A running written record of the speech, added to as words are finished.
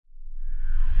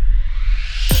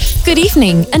Good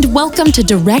evening, and welcome to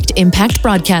Direct Impact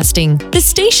Broadcasting, the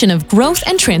station of growth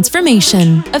and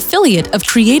transformation. Affiliate of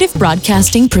Creative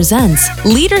Broadcasting presents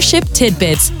Leadership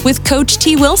Tidbits with Coach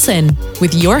T. Wilson,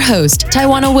 with your host,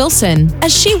 Taiwana Wilson,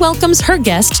 as she welcomes her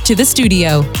guest to the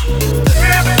studio.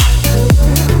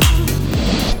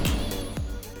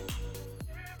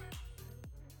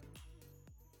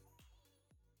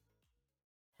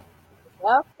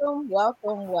 Welcome,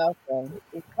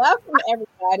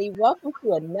 everybody. Welcome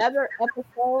to another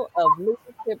episode of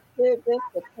Leadership Tidbits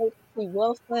with Coach T.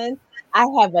 Wilson. I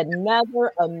have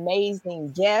another amazing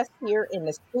guest here in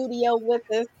the studio with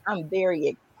us. I'm very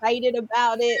excited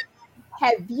about it.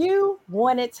 Have you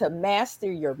wanted to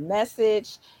master your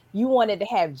message? You wanted to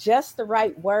have just the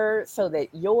right words so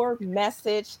that your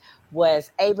message was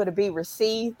able to be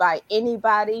received by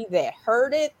anybody that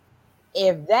heard it?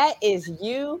 If that is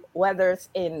you, whether it's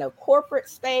in the corporate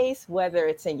space, whether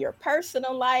it's in your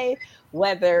personal life,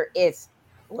 whether it's,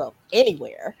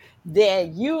 anywhere,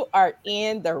 then you are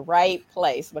in the right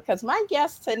place, because my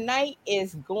guest tonight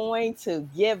is going to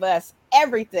give us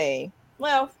everything.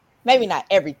 Well, maybe not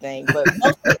everything, but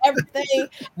mostly everything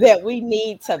that we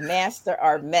need to master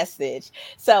our message.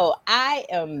 So I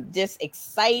am just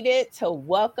excited to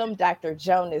welcome Dr.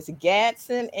 Jonas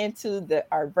Gadsden into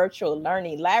our virtual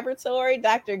learning laboratory.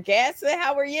 Dr. Gadsden,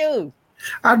 how are you?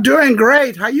 I'm doing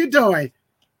great. How you doing?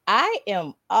 I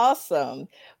am awesome.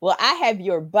 Well, I have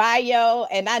your bio,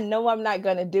 and I know I'm not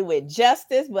going to do it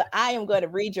justice, but I am going to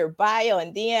read your bio,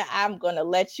 and then I'm going to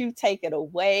let you take it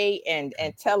away and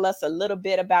tell us a little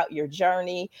bit about your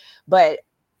journey. But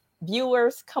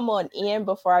viewers, come on in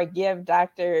before I give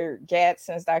Dr.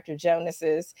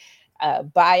 Jonas's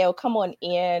bio. Come on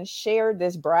in, share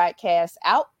this broadcast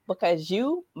out, because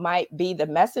you might be the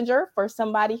messenger for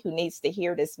somebody who needs to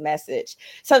hear this message.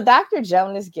 So Dr.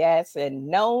 Jonas Gadsden,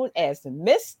 known as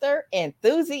Mr.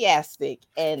 Enthusiastic,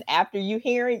 and after you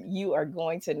hear it, you are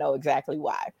going to know exactly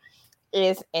why,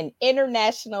 is an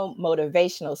international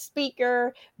motivational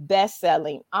speaker,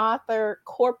 best-selling author,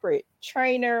 corporate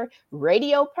trainer,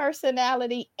 radio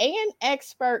personality, and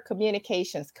expert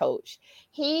communications coach.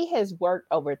 He has worked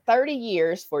over 30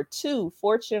 years for 2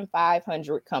 Fortune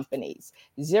 500 companies,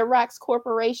 Xerox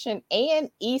Corporation and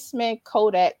Eastman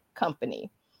Kodak Company.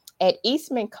 At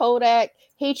Eastman Kodak,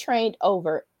 he trained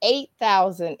over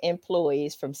 8,000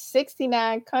 employees from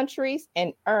 69 countries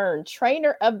and earned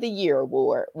Trainer of the Year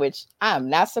award, which I'm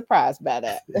not surprised by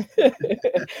that.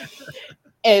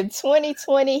 In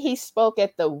 2020, he spoke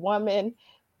at the Women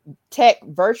Tech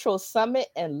Virtual Summit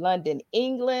in London,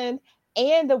 England,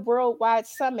 and the Worldwide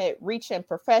Summit, reaching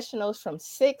professionals from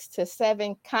 6 to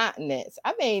 7 continents.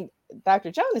 I mean,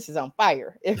 Dr. Jonas is on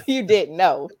fire, if you didn't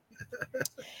know.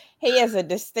 He is a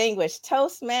distinguished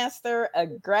Toastmaster, a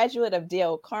graduate of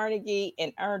Dale Carnegie,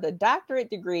 and earned a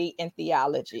doctorate degree in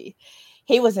theology.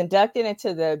 He was inducted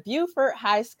into the Beaufort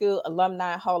High School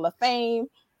Alumni Hall of Fame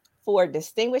for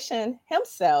distinguishing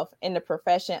himself in the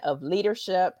profession of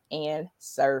leadership and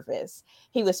service.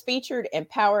 He was featured in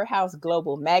Powerhouse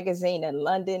Global magazine in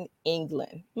London,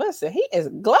 England. Listen, he is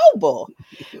global.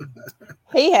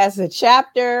 He has a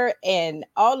chapter in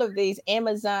all of these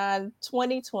Amazon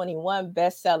 2021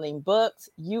 best-selling books.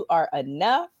 You Are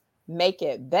Enough, Make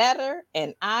It Better,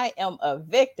 and I Am a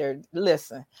Victor.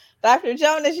 Listen, Dr.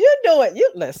 Jonas,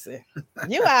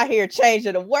 you out here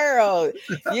changing the world.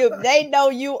 They know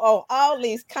you on all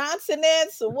these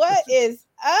continents. What is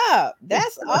up?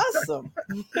 That's awesome.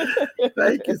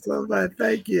 Thank you so much.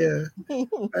 Thank you.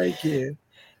 Thank you.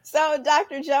 So,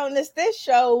 Dr. Jonas, this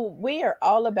show, we are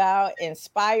all about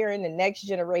inspiring the next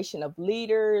generation of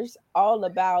leaders, all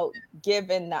about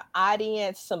giving the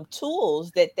audience some tools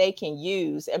that they can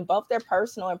use in both their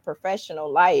personal and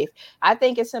professional life. I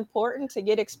think it's important to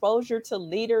get exposure to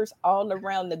leaders all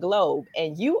around the globe.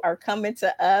 And you are coming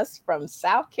to us from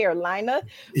South Carolina,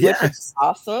 which is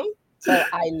awesome. So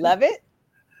I love it.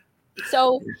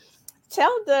 So tell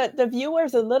the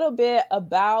viewers a little bit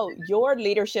about your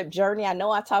leadership journey. I know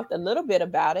I talked a little bit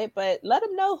about it, but let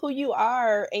them know who you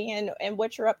are and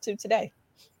what you're up to today.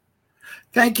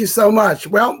 Thank you so much.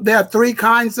 Well, there are 3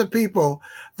 kinds of people: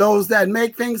 those that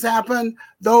make things happen,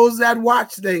 those that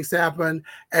watch things happen,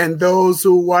 and those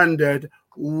who wondered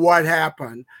what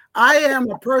happened. I am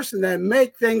a person that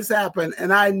make things happen,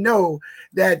 and I know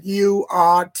that you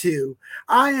are too.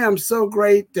 I am so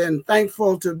great and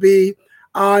thankful to be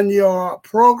on your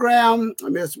program,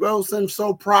 Ms. Wilson.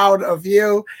 So proud of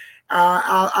you.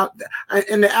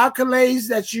 And the accolades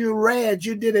that you read,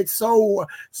 you did it so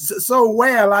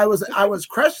well. I was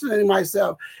questioning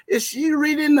myself. Is she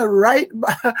reading the right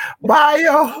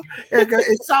bio?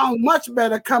 It sounds much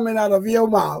better coming out of your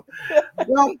mouth.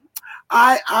 Well,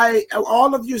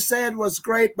 all of you said was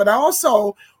great, but I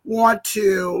also want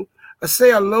to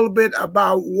say a little bit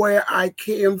about where I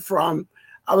came from.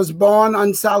 I was born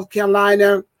in South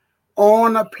Carolina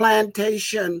on a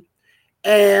plantation,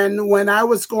 and when I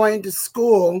was going to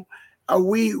school,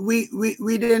 we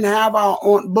didn't have our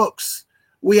own books.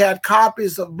 We had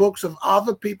copies of books of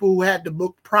other people who had the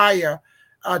book prior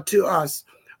to us.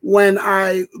 When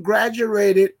I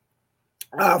graduated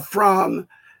from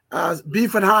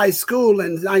Beaufort High School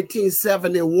in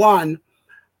 1971,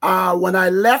 when I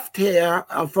left here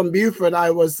from Beaufort,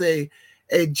 I was a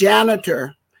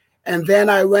janitor. And then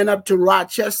I went up to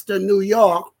Rochester, New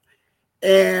York,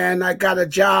 and I got a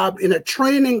job in a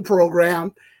training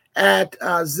program at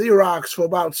Xerox for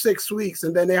about 6 weeks.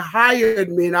 And then they hired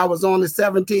me, and I was only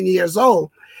 17 years old.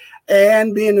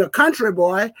 And being a country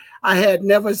boy, I had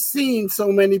never seen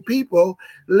so many people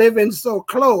living so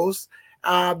close.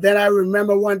 Then I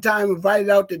remember one time invited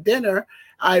out to dinner.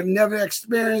 I've never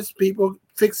experienced people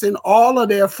fixing all of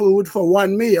their food for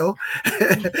one meal.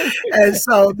 And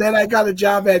so then I got a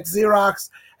job at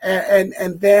Xerox.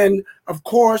 And then, of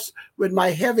course, with my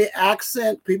heavy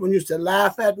accent, people used to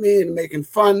laugh at me and making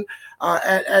fun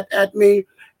at me,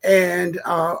 and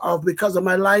because of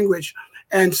my language.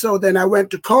 And so then I went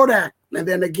to Kodak, and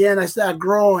then again I started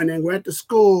growing and went to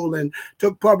school and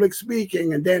took public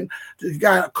speaking, and then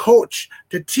got a coach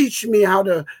to teach me how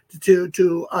to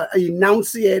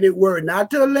enunciate a word,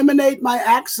 not to eliminate my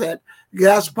accent.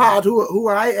 That's part of who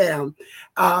I am.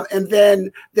 And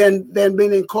then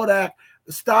being in Kodak,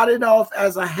 started off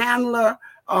as a handler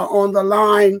on the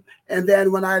line, and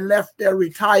then when I left there,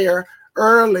 retire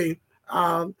early,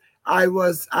 I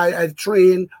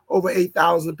trained over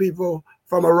 8,000 people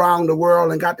from around the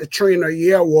world and got the Trainer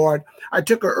Year Award. I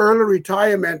took an early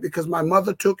retirement because my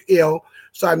mother took ill,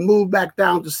 so I moved back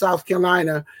down to South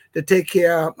Carolina to take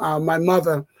care of my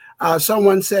mother.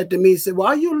 Someone said to me, "Well,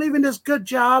 are you leaving this good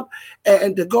job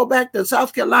and to go back to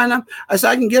South Carolina?" I said,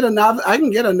 I can get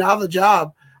another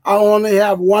job. I only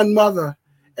have one mother,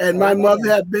 and my mother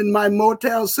had been my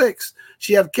Motel 6.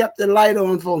 She have kept the light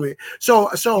on for me. So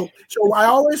I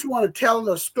always want to tell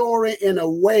the story in a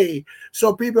way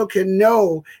so people can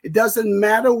know it doesn't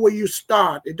matter where you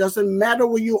start. It doesn't matter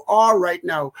where you are right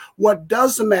now. What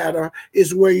does matter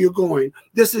is where you're going.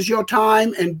 This is your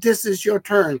time, and this is your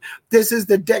turn. This is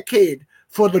the decade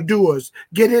for the doers.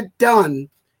 Get it done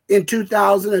in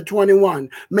 2021.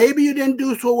 Maybe you didn't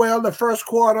do so well the first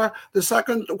quarter, the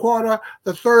second quarter,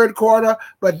 the third quarter,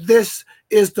 but this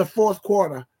is the fourth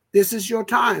quarter. This is your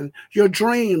time. Your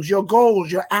dreams, your goals,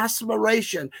 your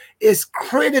aspiration is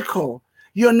critical.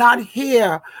 You're not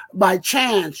here by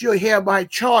chance. You're here by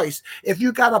choice. If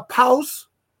you got a pulse,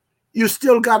 you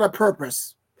still got a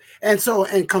purpose. And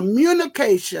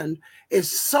communication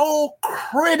is so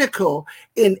critical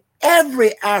in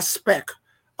every aspect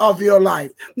of your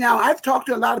life. Now, I've talked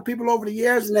to a lot of people over the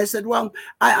years, and they said, "Well,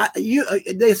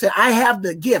 they said I have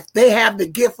the gift. They have the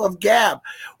gift of gab."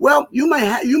 Well, you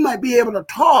might be able to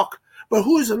talk, but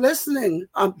who's listening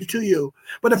to you?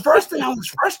 But the first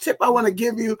tip I want to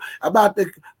give you about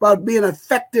being an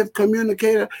effective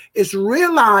communicator is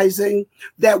realizing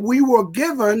that we were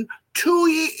given 2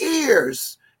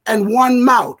 ears and one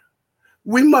mouth.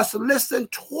 We must listen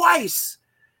twice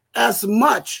as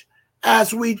much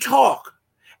as we talk.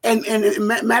 And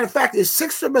matter of fact, it's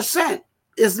 60%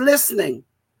 is listening.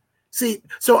 See,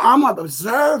 so I'm an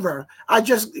observer. I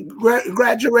just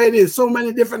graduated in so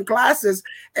many different classes,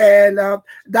 and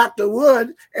Dr.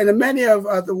 Wood and many of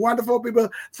the wonderful people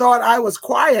thought I was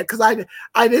quiet because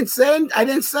I didn't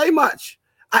say much.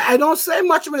 I don't say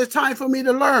much when it's time for me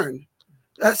to learn.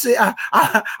 See,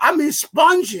 I'm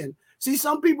expunging. See,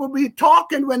 some people be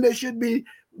talking when they should be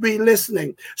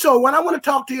listening. So what I want to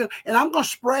talk to you, and I'm going to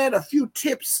spread a few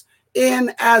tips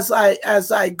in as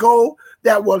I go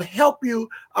that will help you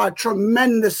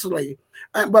tremendously.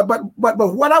 But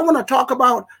what I want to talk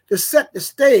about to set the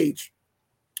stage,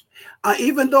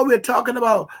 even though we're talking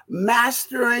about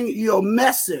mastering your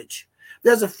message,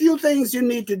 there's a few things you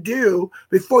need to do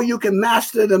before you can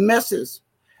master the message.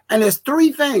 And there's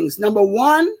 3 things. Number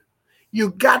 1,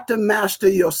 you got to master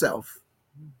yourself.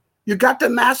 You got to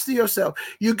master yourself.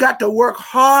 You got to work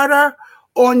harder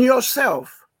on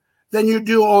yourself than you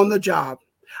do on the job.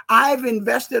 I've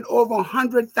invested over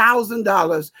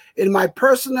 $100,000 in my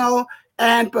personal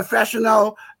and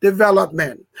professional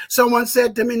development. Someone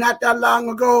said to me not that long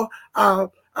ago,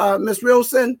 Ms.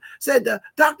 Wilson said,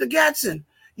 "Dr. Gadsden,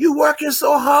 you working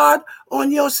so hard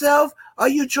on yourself? Are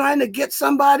you trying to get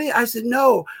somebody?" I said,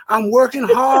 "No, I'm working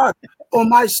hard on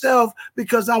myself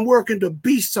because I'm working to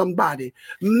be somebody."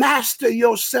 Master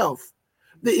yourself.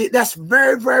 That's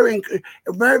very, very,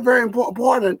 very, very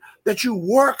important that you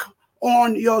work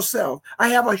on yourself. I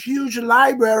have a huge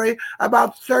library,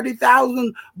 about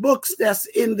 30,000 books that's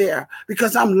in there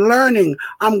because I'm learning,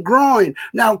 I'm growing.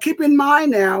 Now, keep in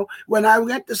mind now, when I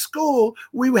went to school,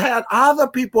 we had other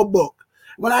people book.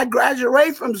 When I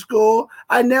graduated from school,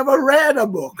 I never read a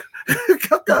book.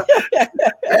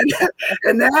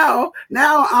 and now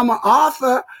I'm an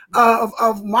author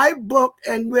of my book,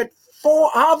 and with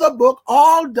 4 other books,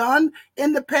 all done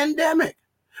in the pandemic.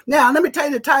 Now, let me tell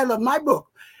you the title of my book: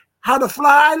 How to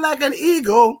Fly Like an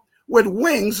Eagle with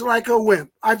Wings Like a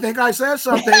Wimp. I think I said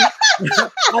something.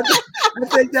 I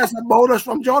think that's a bonus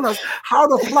from Jonas. How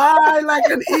to Fly Like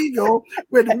an Eagle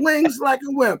with Wings Like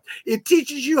a Wimp. It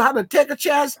teaches you how to take a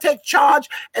chance, take charge,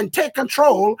 and take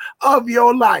control of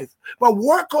your life. But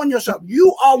work on yourself.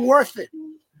 You are worth it.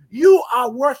 You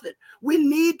are worth it. We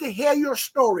need to hear your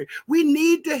story. We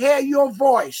need to hear your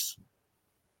voice.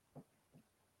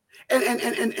 And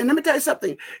let me tell you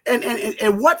something.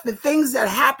 And what the things that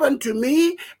happened to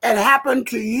me and happened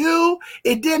to you,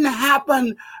 it didn't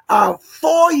happen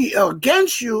for you,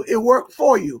 against you. It worked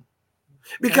for you,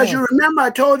 because you remember I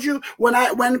told you when they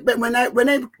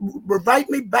invite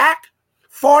me back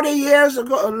 40 years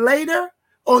ago later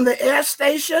on the air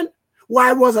station, where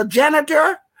I was a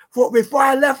janitor before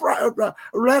I left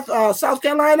South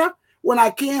Carolina. When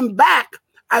I came back,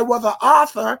 I was an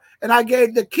author, and I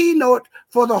gave the keynote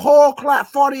for the whole class,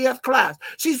 40th class.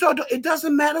 See, so it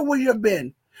doesn't matter where you've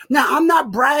been. Now, I'm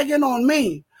not bragging on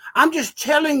me. I'm just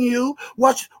telling you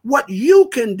what you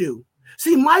can do.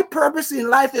 See, my purpose in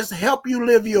life is to help you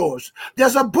live yours.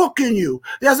 There's a book in you.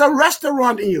 There's a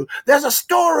restaurant in you. There's a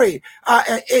story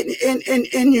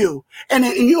in you. And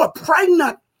you are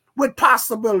pregnant with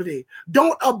possibility.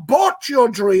 Don't abort your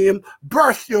dream,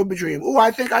 birth your dream. Oh, I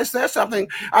think I said something.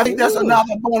 I think that's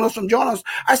another bonus from Jonas.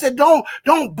 I said, don't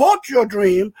abort your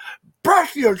dream,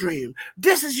 birth your dream.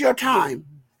 This is your time,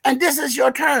 and this is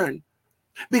your turn.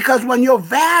 Because when your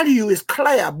value is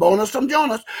clear, bonus from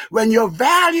Jonas, when your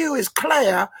value is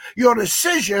clear, your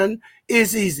decision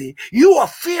is easy. You are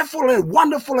fearfully and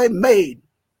wonderfully made.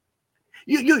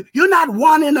 You're not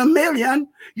 1 in a million.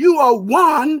 You are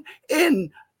 1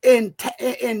 in 8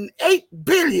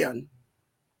 billion.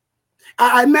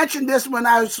 I mentioned this when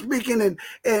I was speaking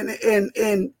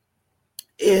in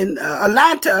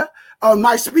Atlanta on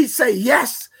my speech, Say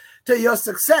Yes to Your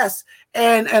Success.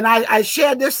 And I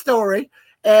shared this story,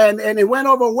 and it went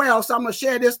over well. So I'm going to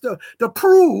share this to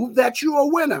prove that you're a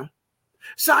winner.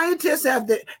 Scientists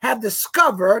have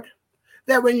discovered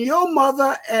that when your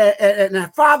mother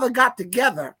and father got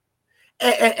together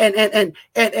and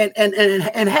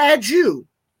had you,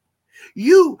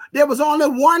 there was only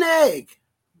one egg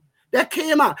that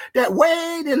came out that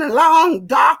weighed in a long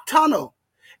dark tunnel,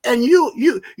 and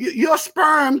your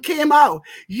sperm came out.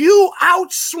 You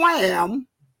outswam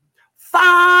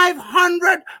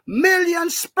 500 million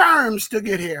sperms to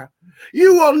get here.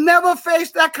 You will never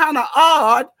face that kind of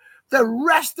odds the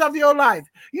rest of your life.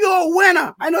 You're a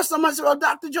winner. I know someone said, well,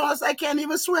 Dr. Jonas, I can't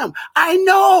even swim. I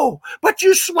know, but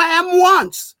you swam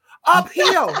once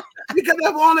uphill because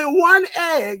there's only one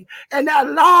egg in that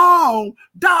long,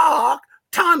 dark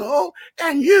tunnel,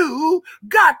 and you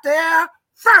got there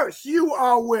first. You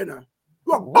are a winner.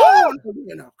 You are born a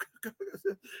winner.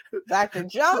 Dr.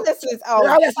 Jonas is on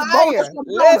fire.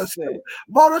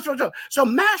 Bonus. So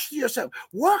master yourself.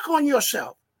 Work on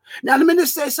yourself. Now, let me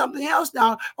just say something else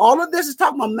now. All of this is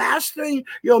talking about mastering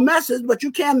your message, but you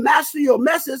can't master your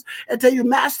message until you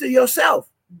master yourself.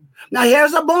 Now,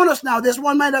 here's a bonus now. This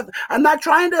one might have, I'm not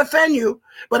trying to offend you,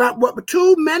 but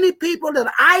too many people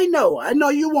that I know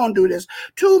you won't do this.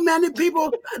 Too many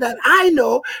people that I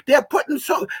know, they're putting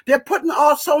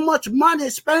all so much money,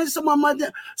 spending so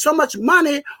much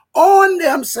money on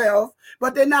themselves,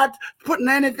 but they're not putting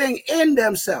anything in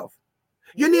themselves.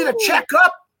 You need a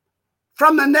checkup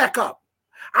from the neck up.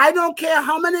 I don't care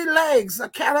how many legs a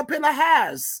caterpillar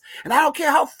has, and I don't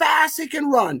care how fast he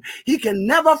can run. He can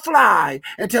never fly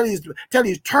until he's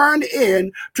turned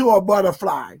into a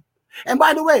butterfly. And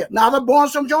by the way, now the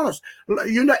bonus from Jonas,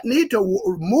 you need to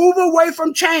move away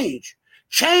from change.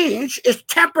 Change is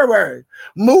temporary.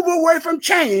 Move away from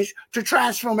change to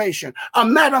transformation, a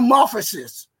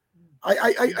metamorphosis.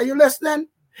 Are you listening?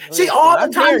 See, all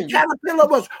the time the caterpillar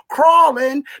was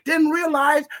crawling, didn't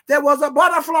realize there was a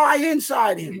butterfly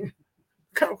inside him.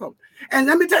 And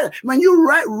let me tell you, when you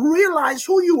realize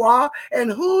who you are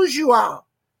and whose you are,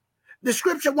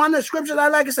 one of the scriptures I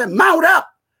like is said, mount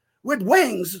up with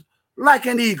wings like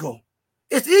an eagle.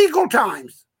 It's eagle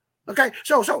times. Okay,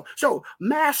 so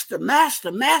master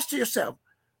yourself.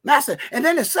 Master. And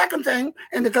then the second thing,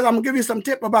 and because I'm going to give you some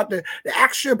tip about the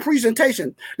actual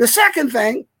presentation. The second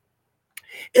thing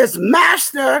is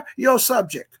master your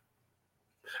subject.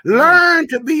 Learn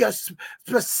to be a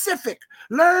specific.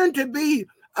 Learn to be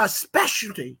a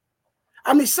specialty.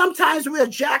 I mean, sometimes we're a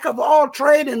jack of all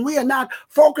trade and we are not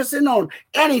focusing on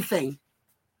anything.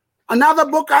 Another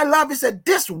book I love is that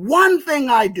this one thing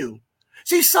I do.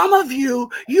 See, some of you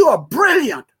are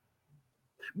brilliant,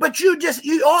 but you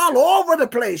all over the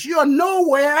place. You're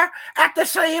nowhere at the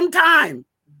same time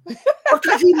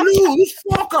because you lose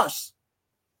focus.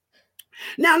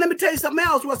 Now, let me tell you something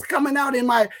else. What's coming out in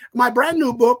my brand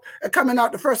new book, coming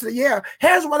out the first of the year.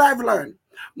 Here's what I've learned.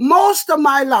 Most of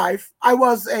my life, I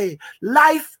was a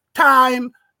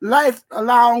lifelong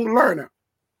learner.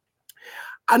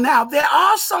 And now, there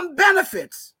are some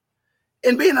benefits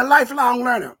in being a lifelong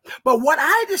learner. But what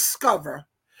I discover,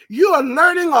 you are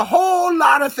learning a whole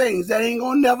lot of things that ain't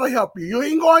going to never help you. You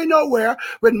ain't going nowhere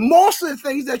with most of the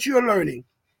things that you're learning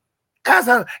as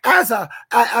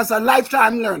a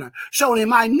lifetime learner. So in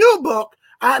my new book,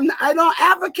 I don't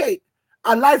advocate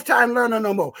a lifetime learner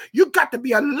no more. You got to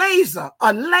be a laser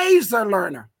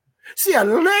learner. See, a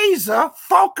laser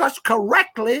focused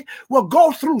correctly will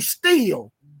go through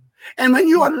steel. And when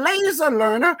you're a laser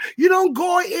learner, you don't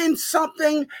go in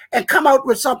something and come out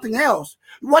with something else.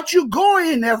 What you go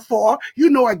in there for,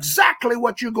 you know exactly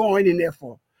what you're going in there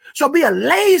for. So be a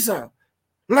laser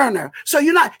learner. So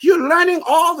you're learning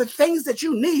all the things that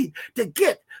you need to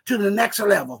get to the next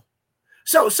level.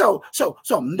 So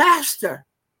master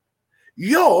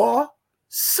your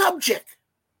subject.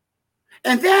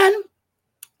 And then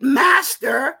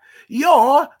master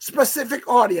your specific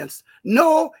audience.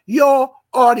 Know your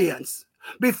audience.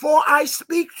 Before I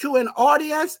speak to an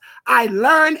audience, I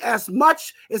learn as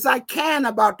much as I can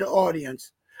about the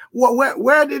audience.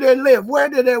 Where do they live? Where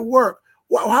do they work?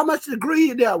 How much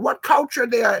degree they're, what culture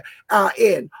they're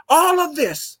in. All of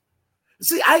this.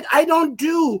 See, I don't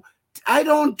do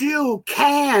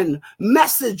canned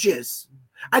messages.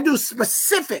 I do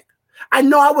specific. I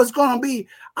know I was going to be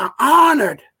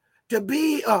honored to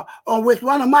be with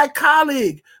one of my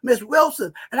colleagues, Miss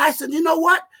Wilson. And I said, you know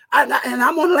what? And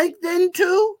I'm on LinkedIn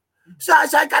too. So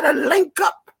I got to link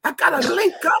up. I got to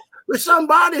link up with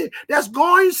somebody that's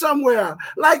going somewhere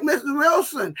like Miss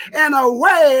Wilson. And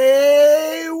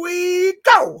away we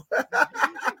go.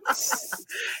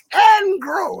 And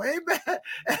grow. Amen.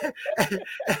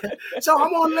 So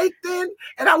I'm on LinkedIn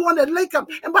and I want to link up.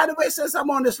 And by the way, since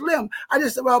I'm on this limb, I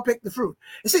just said, well, pick the fruit.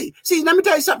 See, let me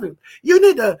tell you something. You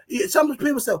need to, some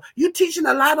people say, you teaching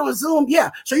a lot on Zoom? Yeah.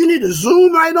 So you need to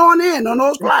zoom right on in on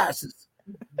those classes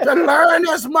to learn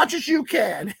as much as you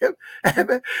can.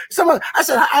 I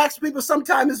ask people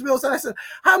sometimes, Ms. Wilson, I said,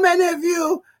 how many of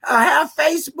you have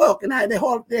Facebook? And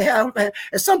they have, and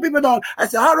some people don't. I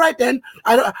said, all right, then.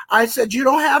 I said, you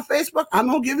don't have Facebook? I'm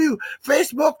going to give you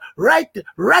Facebook right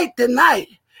tonight.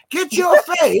 Get your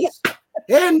face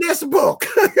in this book.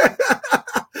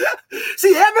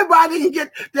 See, everybody can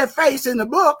get their face in the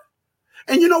book.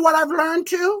 And you know what I've learned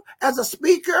too, as a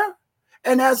speaker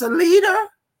and as a leader?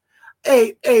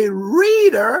 A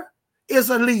reader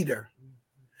is a leader.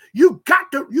 You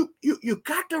got to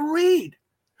read,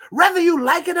 whether you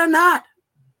like it or not.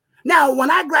 Now, when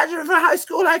I graduated from high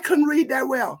school, I couldn't read that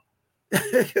well.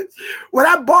 When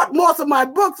I bought most of my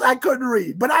books, I couldn't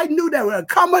read. But I knew there would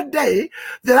come a day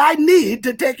that I need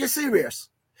to take it serious.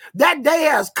 That day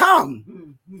has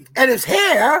come, and it's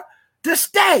here to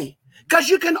stay, because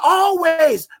you can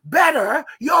always better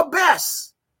your best.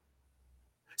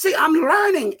 See, I'm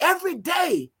learning every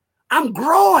day. I'm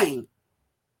growing.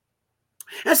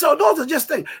 And so those are just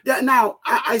things that now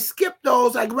I skipped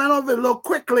those. I went over it a little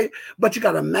quickly, but you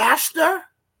got to master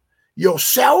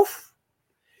yourself.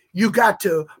 You got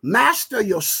to master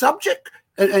your subject.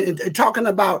 And talking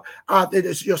about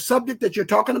your subject that you're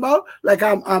talking about, like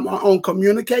I'm on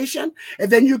communication.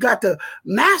 And then you got to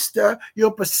master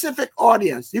your specific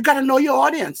audience. You got to know your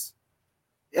audience.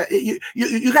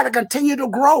 You got to continue to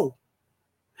grow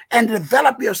and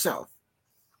develop yourself.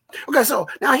 Okay, so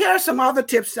now here are some other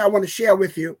tips I want to share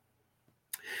with you.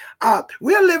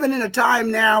 We're living in a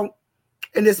time now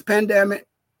in this pandemic.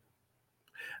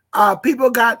 People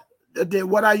got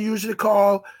what I usually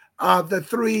call the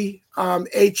 3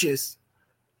 H's.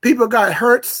 People got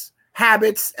hurts,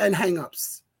 habits, and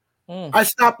hangups. I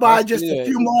stopped by just a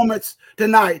few moments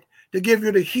tonight to give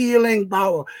you the healing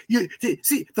power. You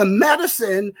see, the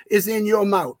medicine is in your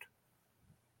mouth.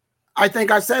 I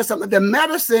think I said something. The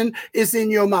medicine is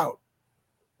in your mouth.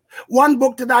 One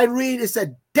book that I read, it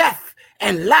said, death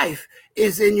and life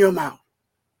is in your mouth.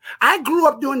 I grew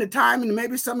up during the time, and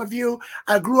maybe some of you,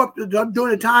 I grew up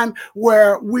during the time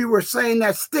where we were saying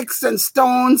that sticks and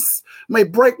stones may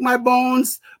break my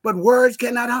bones, but words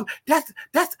cannot harm. That's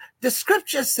the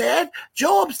scripture said,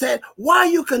 Job said, why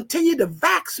you continue to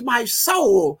vex my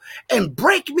soul and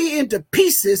break me into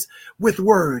pieces with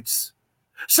words.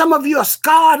 Some of you are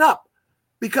scarred up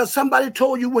because somebody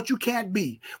told you what you can't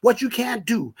be, what you can't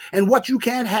do, and what you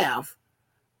can't have.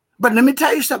 But let me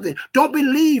tell you something. Don't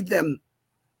believe them.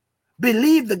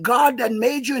 Believe the God that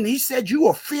made you, and he said you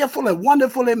are fearful and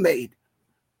wonderfully made.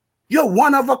 You're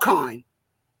one of a kind.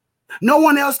 No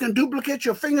one else can duplicate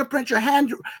your fingerprint, your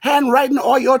handwriting,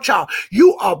 or your child.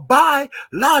 You are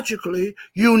biologically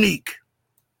unique.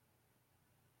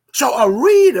 So a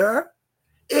reader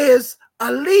is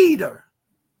a leader.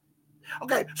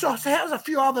 Okay, so here's a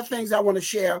few other things I want to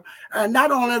share.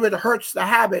 Not only with the hurts, the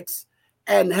habits,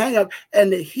 and hang up,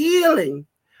 and the healing,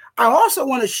 I also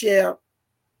want to share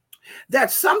that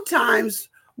sometimes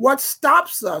what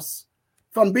stops us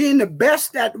from being the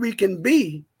best that we can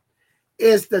be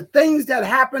is the things that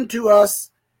happen to us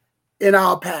in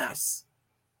our past.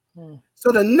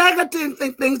 So the negative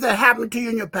things that happen to you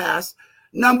in your past,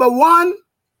 number one,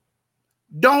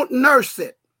 don't nurse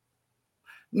it.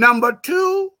 Number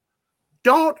two,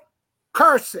 don't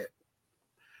curse it.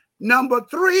 Number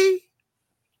three,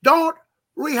 don't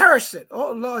rehearse it.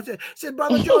 Oh, Lord. I said,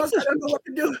 Brother Jones, I don't know what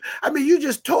to do. I mean, you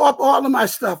just tore up all of my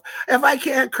stuff. If I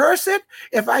can't curse it,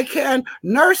 if I can't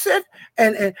nurse it,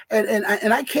 and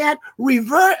I can't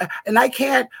revert, and I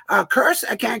can't curse,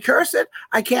 I can't curse it,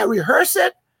 I can't rehearse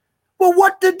it, well,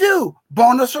 what to do?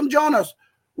 Bonus from Jonas.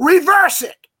 Reverse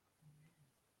it.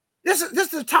 This is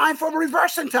the time for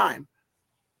reversing time.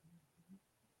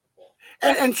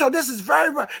 And so this is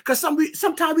very, because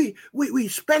sometimes we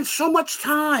spend so much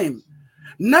time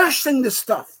nursing this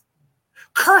stuff,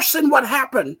 cursing what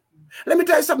happened. Let me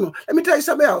tell you something. Let me tell you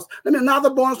something else.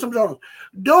 Another bonus from Jonas.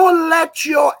 Don't let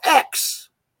your ex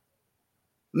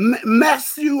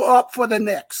mess you up for the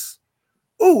next.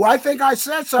 Ooh, I think I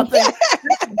said something.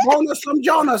 Bonus from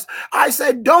Jonas. I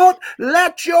said, don't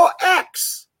let your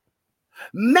ex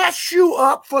mess you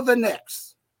up for the next.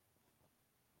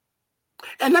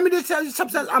 And let me just tell you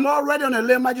something. I'm already on a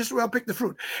limb. I just will pick the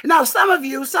fruit. Now, some of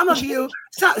you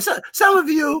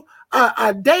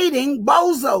are dating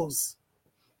bozos.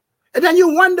 And then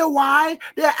you wonder why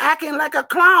they're acting like a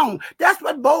clown. That's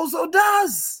what bozo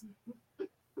does.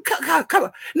 Come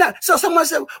on. Now, so someone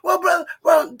said,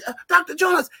 well, Dr.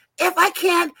 Jonas, if I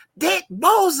can't date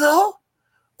bozo,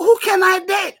 who can I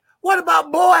date? What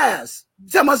about Boaz?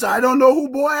 Someone said, I don't know who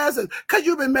Boaz is because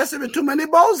you've been messing with too many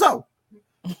bozo.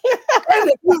 And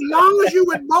as long as you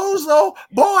with bozo,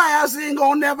 Boaz ain't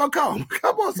gonna never come.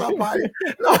 Come on, somebody.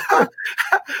 No,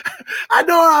 I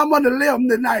know I'm on the limb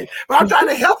tonight, but I'm trying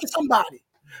to help somebody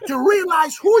to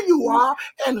realize who you are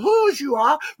and whose you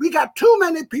are. We got too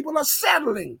many people are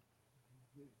settling.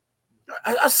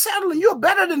 You're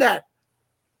better than that.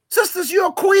 Sisters,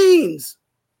 you're queens.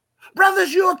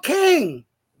 Brothers, you're a king.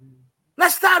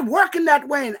 Let's start working that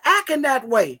way and acting that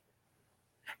way.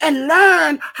 And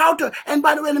learn how to, and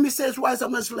by the way, let me say this why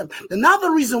I'm Muslim.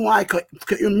 Another reason why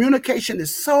communication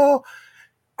is so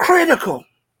critical.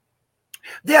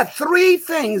 There are three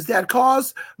things that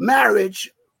cause marriage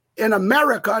in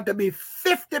America to be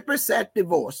 50%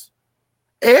 divorce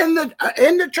in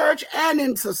the church and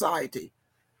in society.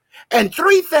 And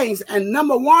three things, and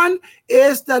number one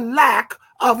is the lack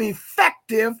of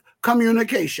effective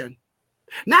communication.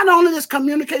 Not only this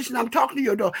communication, I'm talking to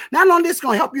you, though. Not only this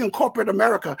going to help you in corporate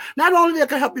America. Not only it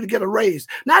can help you to get a raise.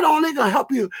 Not only going to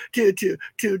help you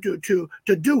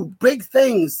to do big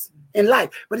things in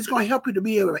life, but it's going to help you to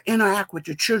be able to interact with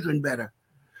your children better,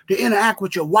 to interact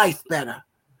with your wife better.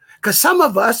 Because some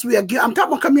of us, I'm talking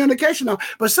about communication now,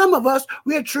 but some of us,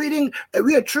 we are treating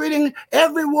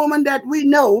every woman that we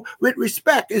know with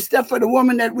respect instead for the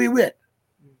woman that we with.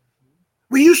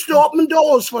 We used to open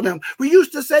doors for them. We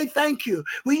used to say thank you.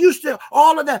 We used to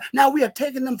all of that. Now we are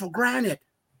taking them for granted.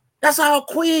 That's our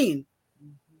queen.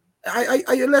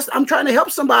 Are you listening? I'm trying to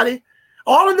help somebody.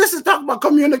 All of this is talking about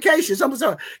communication. Someone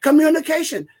said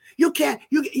communication. You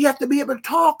have to be able to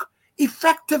talk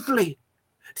effectively.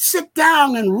 Sit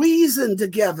down and reason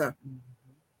together.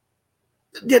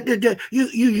 You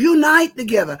unite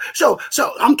together. So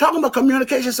I'm talking about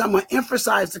communication. So I'm going to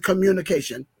emphasize the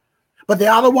communication. But the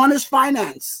other one is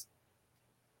finance.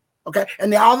 Okay.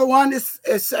 And the other one is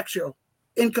sexual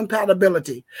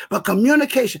incompatibility. But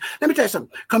communication, let me tell you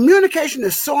something. Communication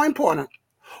is so important.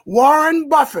 Warren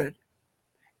Buffett,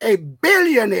 a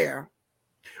billionaire,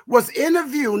 was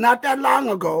interviewed not that long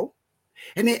ago.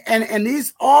 And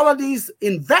all of these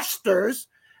investors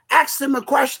asked him a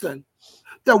question.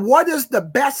 That what is the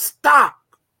best stock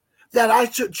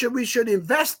that we should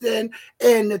invest in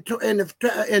the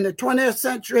 20th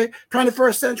century,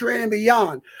 21st century and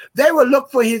beyond? They would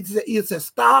look for either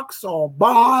stocks or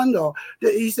bond, or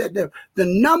he said the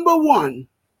number one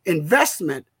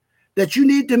investment that you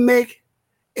need to make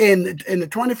in the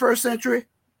 21st century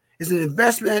is an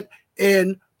investment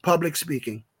in public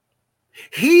speaking.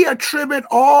 He attributed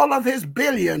all of his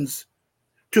billions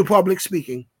to public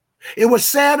speaking. It was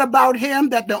said about him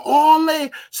that the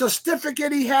only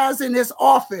certificate he has in his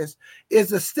office is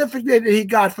the certificate that he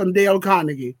got from Dale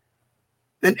Carnegie.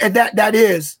 And that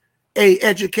is a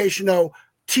educational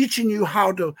teaching you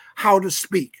how to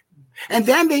speak. And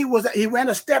then he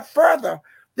went a step further,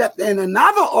 that in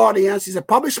another audience, he said,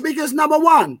 public speaking is number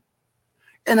one.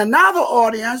 In another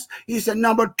audience, he said,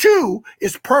 number two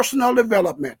is personal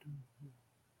development.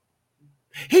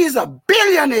 He's a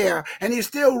billionaire, and he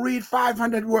still read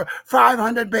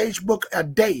 500-page book a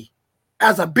day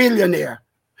as a billionaire.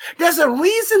 There's a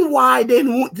reason why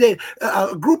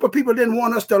a group of people didn't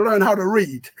want us to learn how to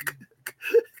read.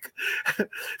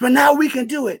 But now we can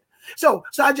do it. So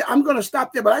I'm going to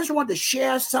stop there, but I just want to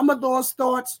share some of those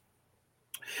thoughts.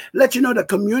 Let you know the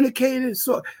communication,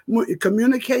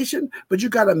 but you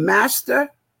got to master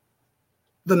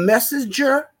the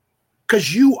messenger,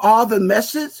 because you are the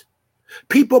message.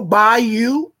 People buy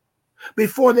you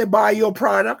before they buy your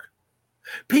product.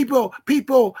 People,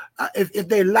 if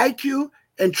they like you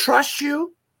and trust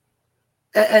you,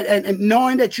 and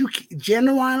knowing that you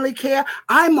genuinely care.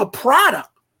 I'm a product.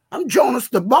 I'm Jonas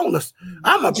the Bonus.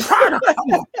 I'm a product.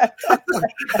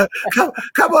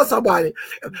 Come on, somebody.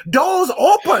 Doors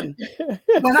open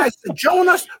when I say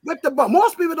Jonas with the Bonus.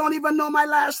 Most people don't even know my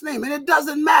last name, and it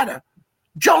doesn't matter.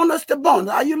 Jonas the Bonus.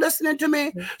 Are you listening to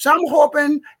me? So I'm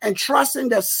hoping and trusting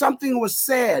that something was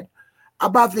said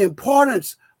about the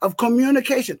importance of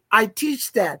communication. I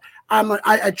teach that.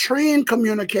 I train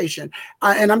communication,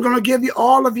 and I'm going to give you,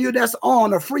 all of you that's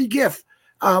on, a free gift.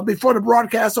 Before the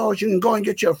broadcast, you can go and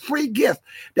get your free gift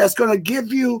that's going to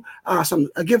give you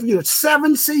give you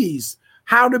 7 C's,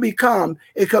 how to become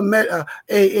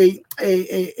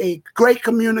a great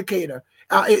communicator.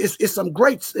 It's some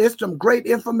great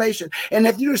information. And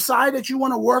if you decide that you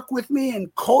want to work with me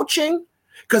in coaching,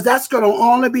 because that's going to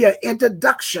only be an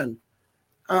introduction.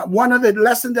 One of the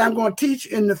lessons that I'm going to teach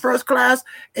in the first class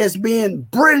is being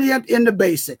brilliant in the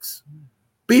basics.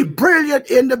 Be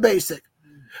brilliant in the basics.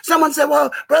 Someone said,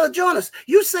 well, Brother Jonas,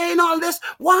 you saying all this,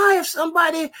 why if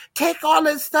somebody take all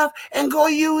this stuff and go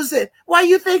use it? Why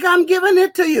you think I'm giving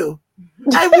it to you?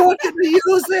 I want you to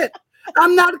use it.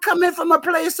 I'm not coming from a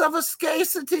place of a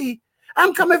scarcity.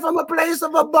 I'm coming from a place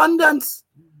of abundance.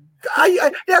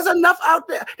 There's enough out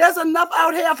there. There's enough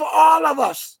out here for all of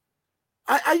us.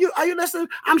 Are you listening?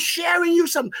 I'm sharing you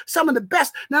some of the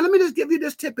best. Now, let me just give you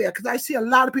this tip here, because I see a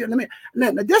lot of people.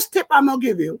 Now, this tip I'm going to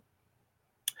give you,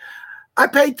 I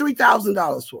paid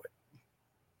 $3,000 for it.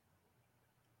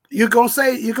 You're gonna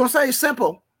say it's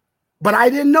simple, but I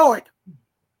didn't know it,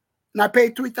 and I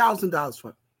paid $3,000 for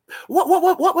it.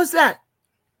 What was that?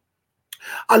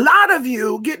 A lot of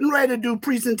you getting ready to do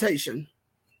presentation.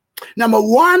 Number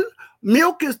one,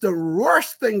 milk is the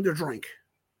worst thing to drink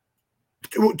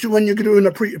when you're doing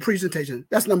a presentation.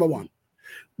 That's number one.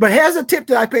 But here's a tip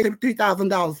that I paid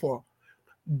 $3,000 for: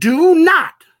 do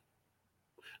not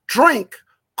drink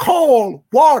cold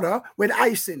water with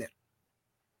ice in it,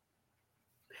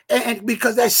 and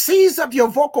because that seizes up your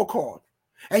vocal cord,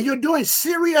 and you're doing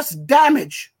serious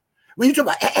damage. When you talk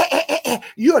about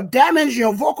you're damaging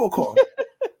your vocal cord.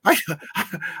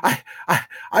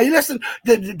 Are you listening?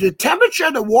 The temperature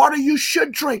of the water you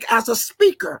should drink as a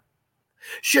speaker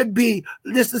should be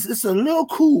this is a little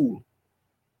cool,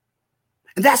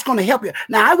 and that's going to help you.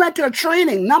 Now, I went to a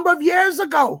training a number of years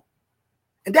ago.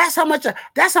 And that's how much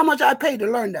I paid to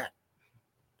learn that.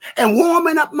 And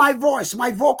warming up my voice, my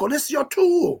vocal. This is your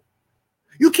tool.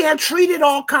 You can't treat it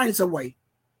all kinds of way.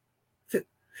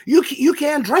 You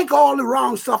can't drink all the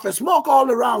wrong stuff and smoke all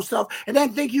the wrong stuff and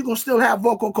then think you can still have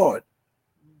vocal cord.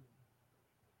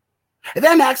 And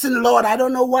then asking the Lord, I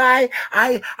don't know why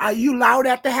you allowed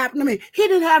that to happen to me. He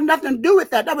didn't have nothing to do with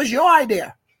that. That was your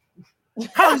idea.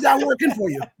 How is that working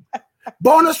for you?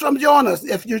 Bonus from Jonas: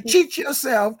 if you cheat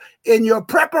yourself in your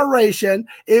preparation,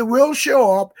 it will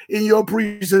show up in your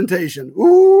presentation.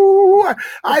 Ooh,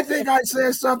 I think I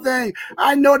said something.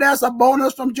 I know that's a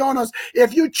bonus from Jonas.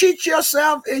 If you cheat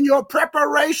yourself in your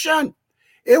preparation,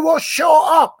 it will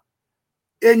show up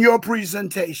in your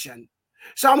presentation.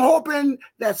 So I'm hoping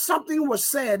that something was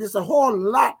said. There's a whole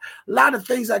lot of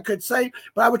things I could say,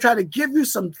 but I would try to give you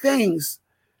some things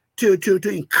to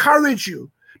encourage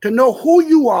you, to know who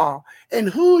you are and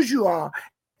whose you are.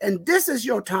 And this is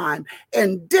your time,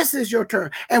 and this is your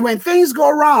turn. And when things go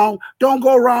wrong, don't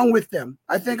go wrong with them.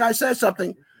 I think I said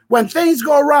something. When things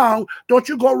go wrong, don't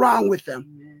you go wrong with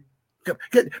them.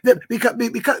 Because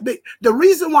the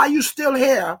reason why you're still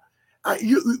here,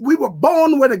 we were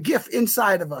born with a gift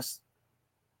inside of us.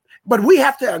 But we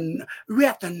have to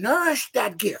nourish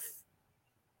that gift.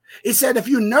 It said if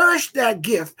you nourish that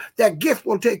gift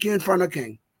will take you in front of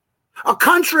King. A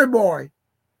country boy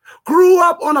grew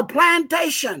up on a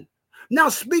plantation, now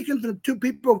speaking to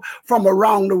people from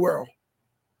around the world.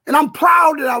 And I'm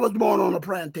proud that I was born on a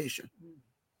plantation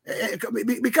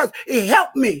because it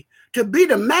helped me to be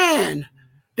the man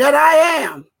that I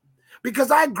am, because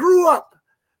I grew up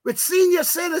with senior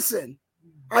citizen.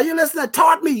 Are you listening?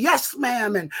 Taught me yes,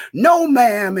 ma'am, and no,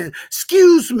 ma'am, and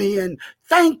excuse me, and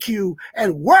thank you,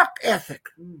 and work ethic.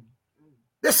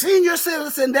 The senior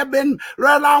citizen, they've been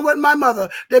right along with my mother.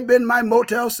 They've been my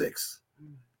Motel 6.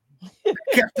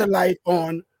 Kept the light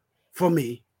on for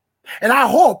me. And I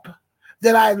hope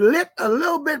that I lit a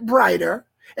little bit brighter.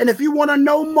 And if you want to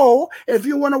know more, if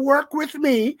you want to work with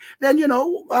me, then,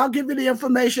 I'll give you the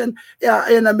information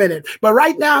in a minute. But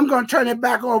right now, I'm going to turn it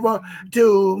back over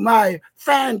to my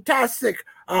fantastic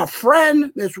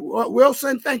friend, Ms.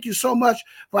 Wilson. Thank you so much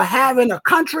for having a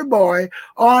country boy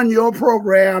on your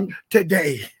program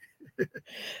today.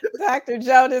 Dr.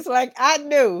 Jonas, like I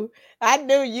knew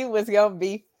you was going to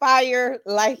be fire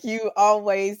like you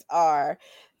always are.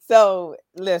 So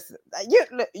listen,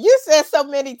 you said so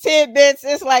many tidbits.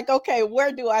 It's like, okay,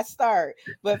 where do I start?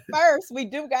 But first, we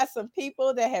do got some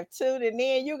people that have tuned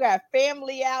in. You got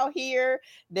family out here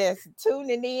that's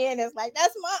tuning in. It's like,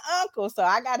 that's my uncle. So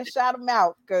I got to shout him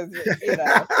out because,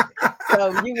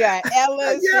 So you got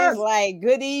Ella. Yes. She's like,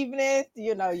 good evening.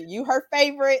 You her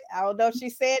favorite. I don't know if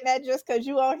she's saying that just because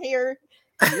you on here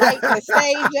light the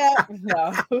stage up.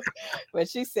 No, but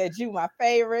she said you my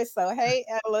favorite. So hey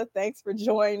Ella, thanks for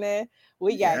joining.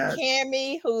 We got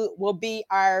Cammie, who will be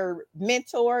our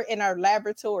mentor in our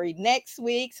laboratory next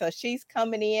week. So she's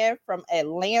coming in from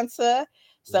Atlanta.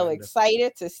 So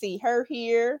excited to see her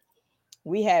here.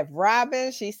 We have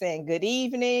Robin. She's saying good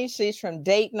evening. She's from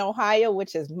Dayton, Ohio,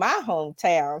 which is my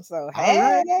hometown. So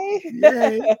hey.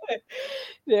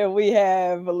 Then we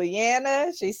have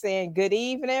Leanna. She's saying good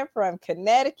evening from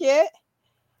Connecticut.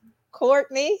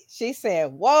 Courtney, she's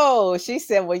saying, whoa. She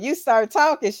said, when you start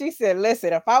talking, she said,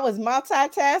 listen, if I was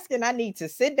multitasking, I need to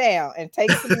sit down and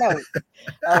take some notes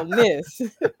on this.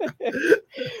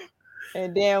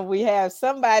 And then we have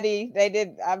somebody,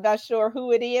 I'm not sure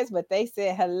who it is, but they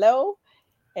said hello.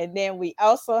 And then we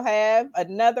also have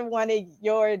another one of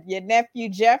your nephew,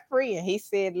 Jeffrey. And he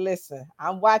said, listen,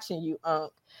 I'm watching you,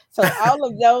 Unc. So all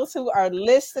of those who are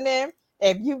listening,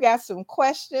 if you got some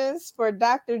questions for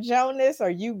Dr. Jonas or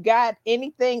you got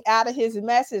anything out of his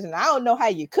message, and I don't know how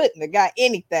you couldn't have got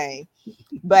anything,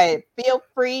 but feel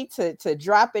free to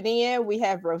drop it in. We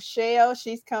have Rochelle.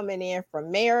 She's coming in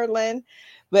from Maryland.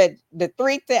 But the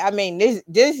three things,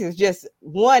 this is just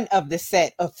one of the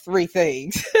set of three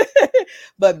things.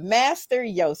 But master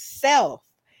yourself.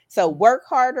 So work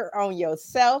harder on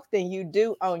yourself than you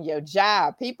do on your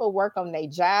job. People work on their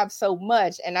job so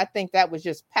much. And I think that was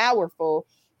just powerful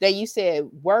that you said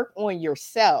work on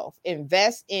yourself,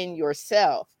 invest in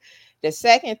yourself. The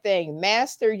second thing,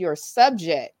 master your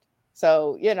subject.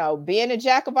 So, being a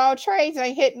jack of all trades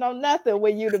ain't hitting on nothing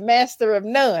when you're the master of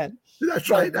none. That's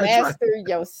right. Master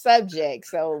your subject.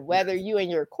 So whether you in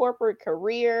your corporate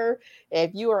career,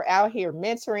 if you are out here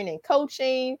mentoring and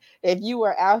coaching, if you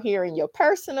are out here in your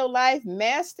personal life,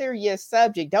 master your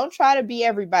subject. Don't try to be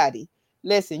everybody.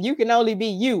 Listen, you can only be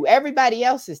you. Everybody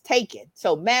else is taken.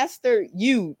 So master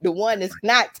you, the one that's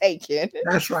not taken.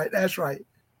 That's right.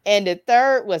 And the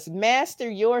third was master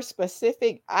your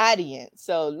specific audience.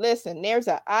 So listen, there's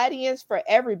an audience for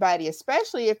everybody,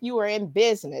 especially if you are in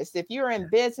business. If you're in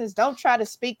business, don't try to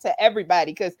speak to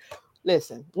everybody because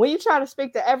listen, when you try to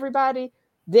speak to everybody,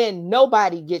 then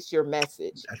nobody gets your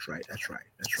message. That's right.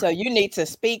 So you need to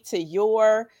speak to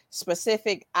your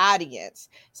specific audience.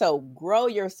 So grow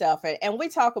yourself. And we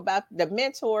talk about the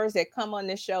mentors that come on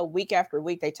this show week after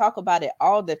week. They talk about it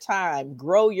all the time.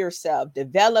 Grow yourself,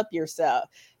 develop yourself.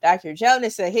 Dr.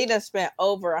 Jonas said he done spent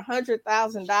over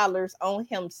 $100,000 on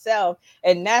himself,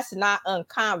 and that's not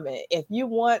uncommon. If you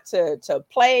want to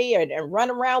play and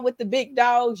run around with the big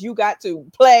dogs, you got to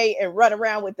play and run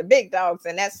around with the big dogs,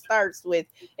 and that starts with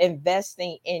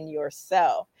investing in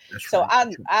yourself. So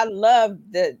I love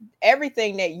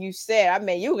everything that you said. I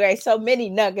mean, you gave so many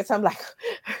nuggets. I'm like,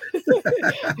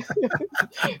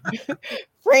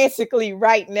 frantically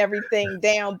writing everything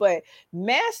down, but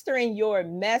mastering your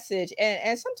message.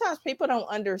 And sometimes people don't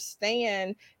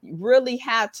understand really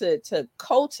how to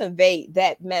cultivate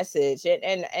that message.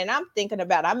 And I'm thinking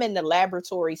about, I'm in the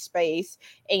laboratory space,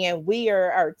 and we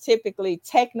are typically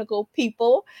technical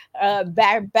people,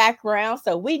 background.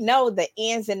 So we know the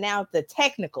ins and outs, the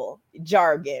technical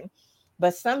jargon.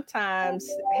 But sometimes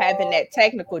having that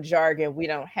technical jargon, we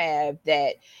don't have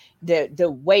that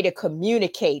the way to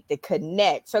communicate, to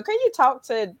connect. So can you talk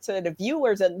to the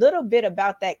viewers a little bit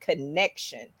about that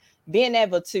connection, being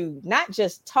able to not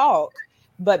just talk,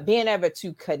 but being able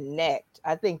to connect?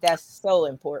 I think that's so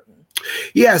important.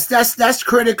 Yes, that's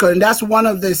critical, and that's one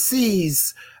of the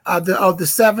C's of the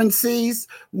 7 C's.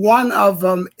 One of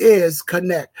them is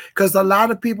connect, because a lot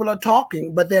of people are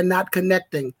talking, but they're not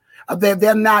connecting.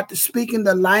 They're not speaking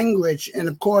the language. And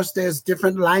of course, there's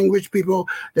different language people.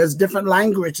 There's different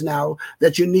language now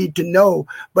that you need to know.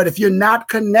 But if you're not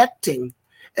connecting,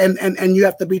 and you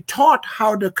have to be taught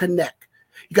how to connect,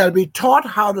 you got to be taught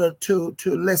how to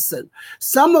listen.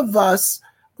 Some of us,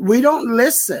 we don't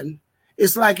listen.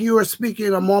 It's like you were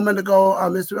speaking a moment ago,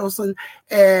 Mr. Wilson,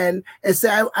 and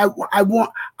say,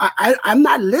 I'm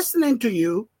not listening to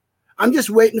you. I'm just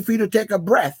waiting for you to take a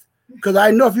breath. Because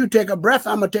I know if you take a breath,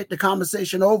 I'm going to take the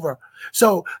conversation over.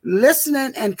 So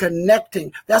listening and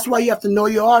connecting, that's why you have to know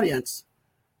your audience.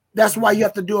 That's why you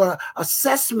have to do an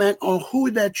assessment on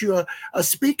who that you're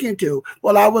speaking to.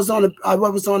 Well, I was on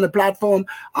the platform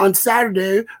on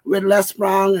Saturday with Les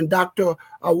Brown and Dr.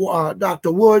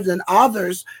 Woods and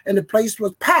others, and the place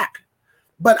was packed.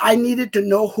 But I needed to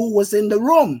know who was in the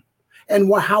room. And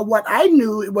what I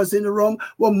knew it was in the room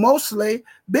were mostly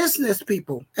business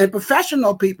people and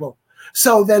professional people.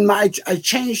 So then I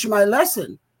changed my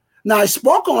lesson. Now I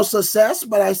spoke on success,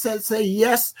 but I said, say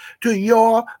yes to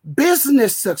your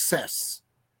business success.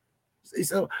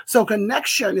 So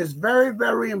connection is very,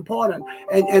 very important.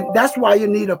 And that's why you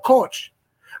need a coach.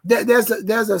 There's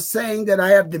a saying that I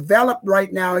have developed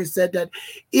right now. He said that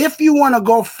if you want to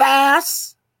go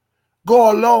fast,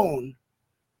 go alone.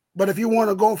 But if you want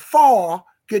to go far,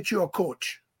 get you a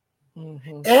coach.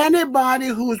 Mm-hmm. Anybody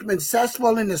who's been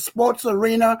successful in the sports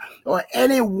arena, or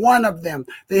any one of them,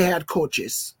 they had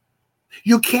coaches.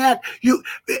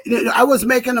 I was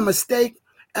making a mistake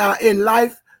in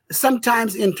life.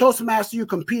 Sometimes in Toastmasters, you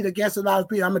compete against a lot of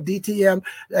people. I'm a DTM,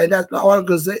 and that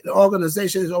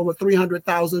organization is over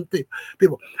 300,000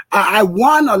 people. I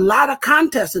won a lot of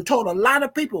contests and told a lot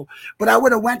of people, but I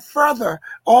would have went further.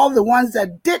 All the ones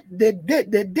that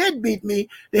did beat me,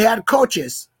 they had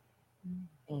coaches.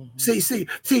 Mm-hmm.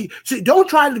 See, don't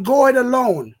try to go it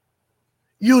alone.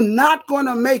 You're not going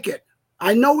to make it.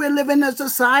 I know we live in a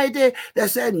society that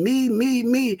said me, me,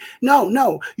 me.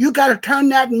 No, you got to turn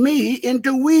that me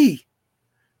into we.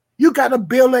 You got to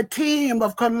build a team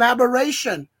of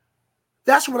collaboration.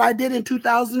 That's what I did in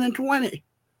 2020.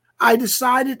 I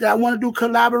decided that I want to do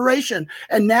collaboration.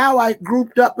 And now I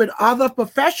grouped up with other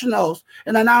professionals.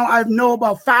 And now I know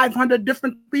about 500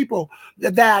 different people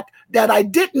that I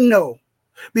didn't know.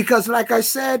 Because like I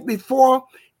said before,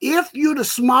 if you're the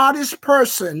smartest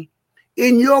person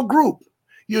in your group,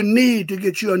 you need to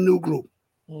get you a new group.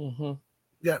 Mm-hmm.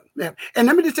 Yeah. And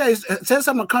let me just tell you, since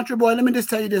I'm a country boy, let me just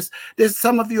tell you this.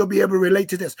 Some of you will be able to relate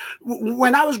to this.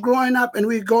 When I was growing up, and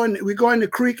we go in the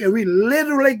creek, and we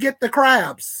literally get the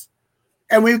crabs.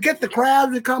 And we get the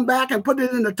crabs, we come back and put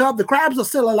it in the tub. The crabs are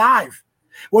still alive.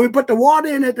 When we put the water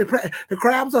in it, the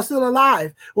crabs are still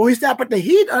alive. When we start put the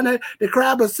heat on it, the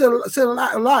crab is still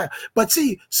alive. But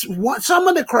see, some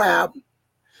of the crab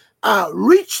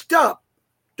reached up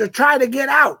to try to get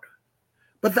out,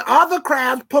 but the other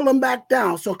crabs pull them back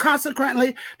down. So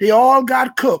consequently, they all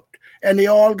got cooked and they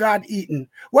all got eaten.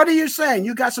 What are you saying?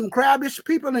 You got some crabbish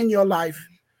people in your life.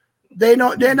 They're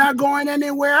not going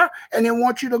anywhere, and they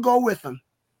want you to go with them.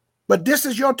 But this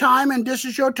is your time and this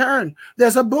is your turn.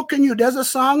 There's a book in you. There's a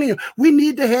song in you. We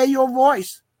need to hear your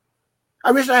voice.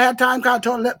 I wish I had time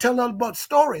to tell about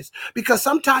stories, because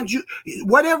sometimes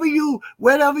whatever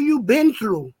you've been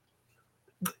through,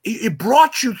 it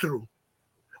brought you through.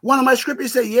 One of my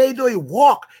scriptures said, yea, though you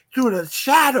walk through the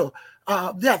shadow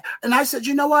of death. And I said,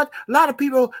 you know what? A lot of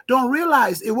people don't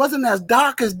realize it wasn't as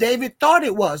dark as David thought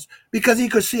it was, because he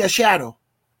could see a shadow.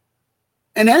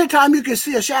 And anytime you can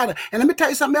see a shadow, and let me tell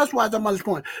you something else while I'm on this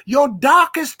point. Your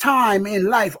darkest time in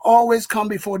life always come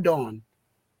before dawn.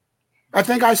 I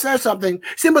think I said something.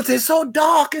 Somebody says, it's so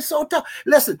dark, it's so dark.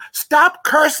 Listen, stop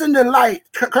cursing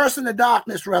the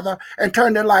darkness, rather, and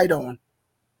turn the light on.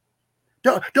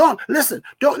 Don't listen.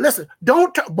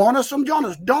 Bonus from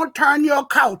Jonas. Don't turn your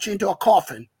couch into a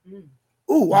coffin.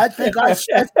 Ooh, I think I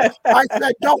said,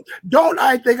 don't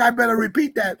I think I better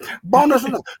repeat that. Bonus,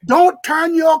 don't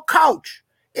turn your couch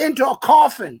into a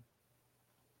coffin.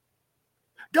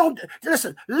 Don't,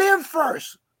 listen, live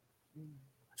first.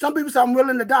 Some people say, I'm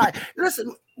willing to die.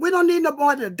 Listen, we don't need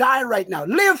nobody to die right now.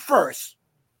 Live first.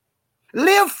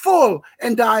 Live full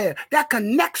and die. That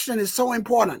connection is so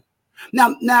important.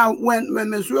 Now, when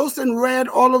Ms. Wilson read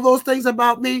all of those things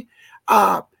about me,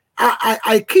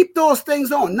 I keep those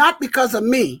things on, not because of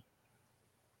me.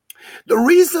 The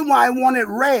reason why I want it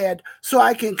read so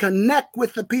I can connect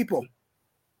with the people.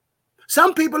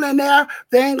 Some people in there,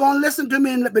 they ain't gonna listen to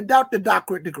me without the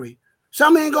doctorate degree.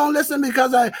 Some ain't gonna listen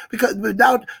because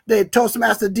without the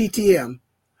Toastmaster DTM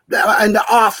and the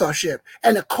authorship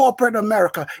and the corporate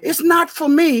America. It's not for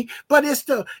me, but it's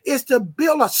to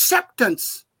build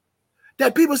acceptance.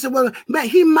 That people say, well, man,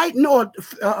 he might know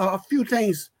a few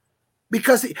things.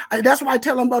 Because that's why I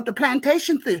tell them about the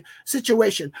plantation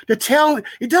situation. To tell him,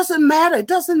 it doesn't matter. It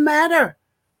doesn't matter.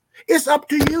 It's up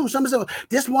to you. Somebody said,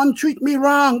 this one treat me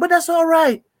wrong, but that's all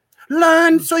right.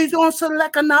 Learn so you don't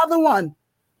select another one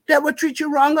that will treat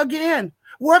you wrong again.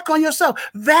 Work on yourself.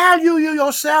 Value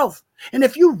yourself. And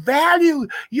if you value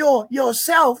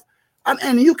yourself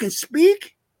and you can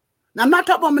speak, now I'm not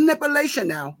talking about manipulation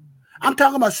now. I'm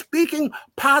talking about speaking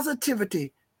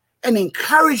positivity and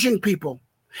encouraging people.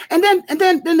 And then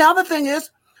the other thing is,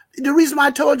 the reason why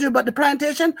I told you about the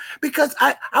plantation, because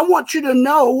I want you to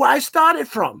know where I started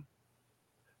from.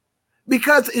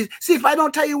 Because, see, if I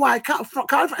don't tell you where I come from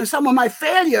and some of my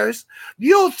failures,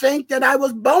 you'll think that I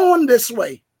was born this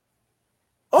way.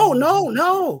 Oh,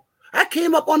 no. I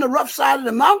came up on the rough side of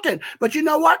the mountain. But you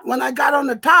know what? When I got on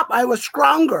the top, I was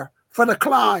stronger for the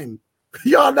climb.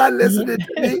 Y'all not listening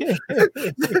to me.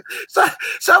 So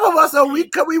some of us are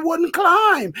weak because we wouldn't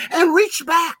climb and reach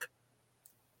back.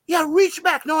 Yeah, reach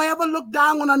back. Don't ever look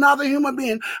down on another human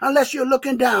being unless you're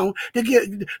looking down to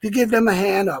give them a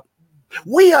hand up.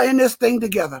 We are in this thing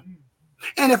together.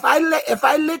 And if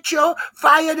I lit your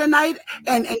fire tonight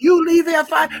and you leave that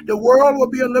fire, the world will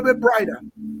be a little bit brighter.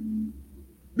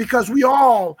 Because we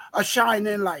all are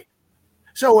shining light.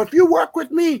 So if you work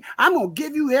with me, I'm gonna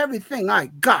give you everything I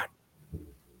got.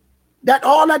 That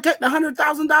all I took, the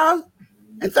 $100,000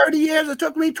 and 30 years it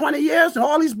took me, 20 years, and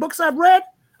all these books I've read,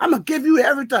 I'm gonna give you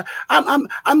everything.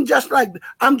 I'm just like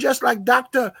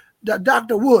Dr.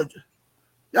 Wood.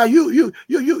 Now you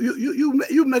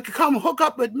make come hook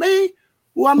up with me.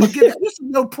 Well, I'm gonna give you this is a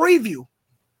little preview.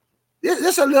 This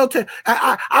is a little.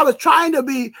 I was trying to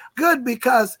be good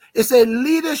because it's a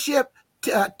leadership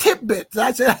tidbits.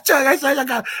 I said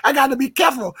I got to be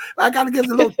careful. I got to give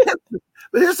a little tip.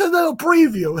 But this is a little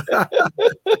preview.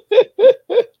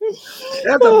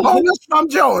 There's a bonus from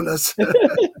Jonas.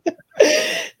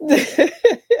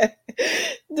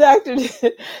 Dr.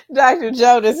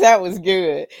 Jonas, that was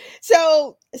good.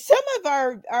 So some of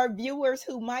our viewers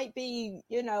who might be,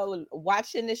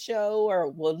 watching the show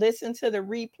or will listen to the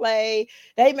replay,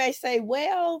 they may say,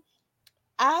 well,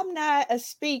 I'm not a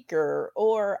speaker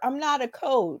or I'm not a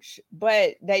coach,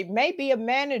 but they may be a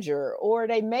manager or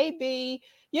they may be,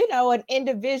 an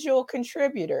individual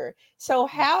contributor. So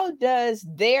how does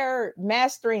their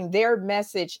mastering their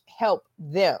message help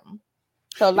them?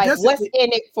 So like what's in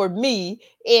it for me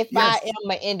if I am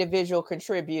an individual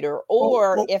contributor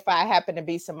or if I happen to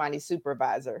be somebody's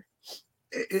supervisor?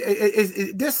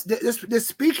 This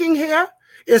speaking here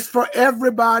is for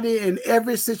everybody in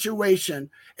every situation.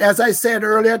 As I said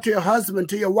earlier, to your husband,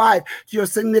 to your wife, to your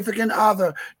significant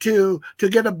other, to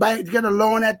get a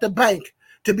loan at the bank,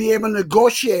 to be able to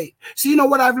negotiate. See, you know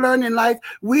what I've learned in life?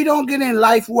 We don't get in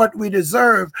life what we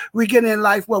deserve. We get in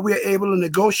life what we're able to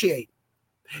negotiate.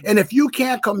 And if you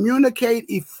can't communicate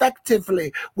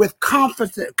effectively with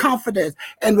confidence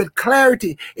and with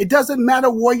clarity, it doesn't matter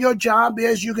what your job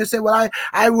is. You can say, well,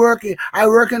 I work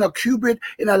in a cubit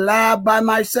in a lab by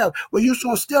myself. Well, you're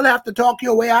going to still have to talk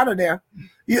your way out of there.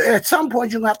 At some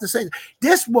point, you're going to have to say,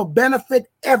 this will benefit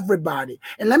everybody.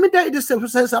 And let me tell you this,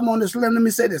 since I'm on this limb, let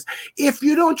me say this. If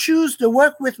you don't choose to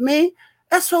work with me,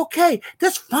 that's okay.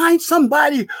 Just find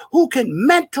somebody who can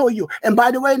mentor you. And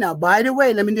by the way,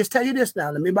 let me just tell you this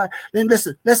now.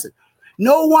 Listen.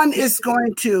 No one is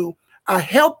going to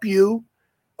help you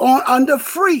under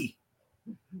free.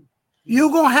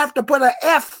 You're going to have to put an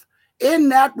F in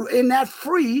that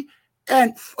free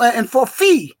and for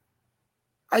fee.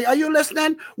 Are you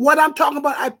listening? What I'm talking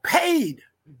about, I paid.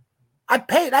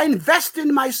 I invested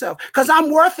in myself because I'm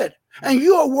worth it. And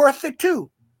you are worth it too.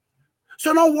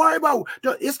 So don't worry about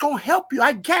it. It's going to help you.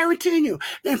 I guarantee you.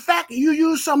 In fact, you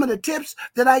use some of the tips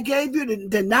that I gave you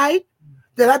tonight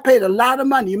that I paid a lot of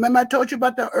money. You remember I told you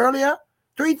about that earlier?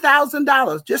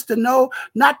 $3,000 just to know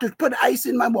not to put ice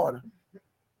in my water.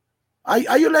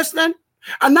 Are you listening?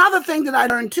 Another thing that I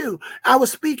learned too, I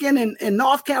was speaking in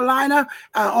North Carolina.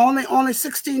 Only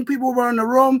 16 people were in the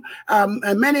room,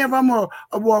 and many of them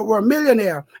were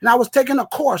millionaire. And I was taking a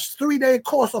course, 3-day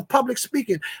course of public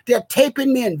speaking. They're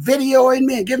taping me and videoing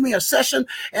me and giving me a session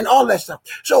and all that stuff.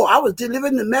 So I was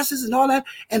delivering the message and all that.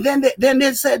 And then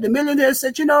they said, the millionaire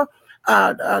said,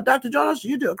 Dr. Jonas,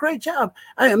 you do a great job.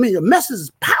 I mean, your message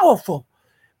is powerful,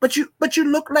 but you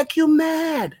look like you're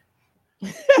mad.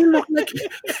 You look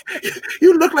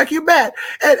like you're mad.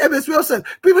 And Ms. Wilson,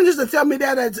 people used to tell me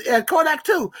that at Kodak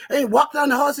too. They walk down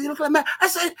the hall and you look like mad. I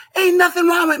said, ain't nothing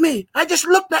wrong with me. I just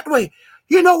look that way.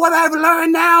 You know what I've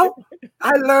learned now?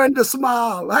 I learned to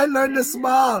smile.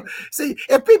 See,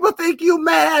 if people think you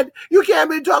mad, you can't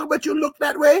be talking about you look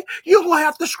that way. You're going to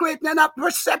have to straighten that up.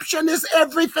 Perception is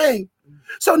everything.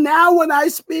 So now when I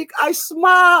speak, I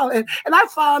smile. And I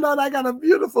found out I got a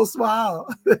beautiful smile.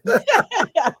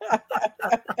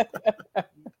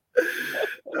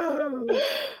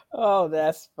 Oh,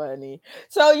 that's funny.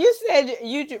 So you said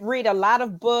you read a lot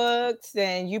of books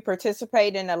and you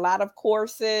participate in a lot of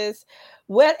courses.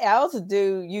 What else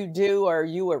do you do or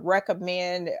you would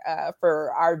recommend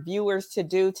for our viewers to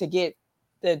do to get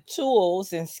the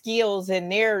tools and skills in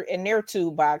their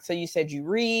toolbox? So you said you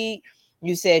read,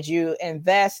 you said you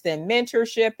invest in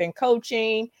mentorship and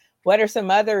coaching. What are some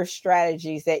other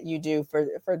strategies that you do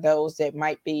for those that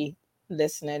might be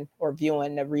listening or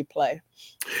viewing the replay?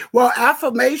 Well,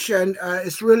 affirmation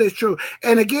is really true.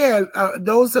 And again,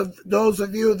 those of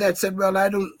you that said, "Well, I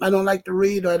don't like to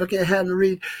read, or I don't have to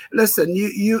read." Listen,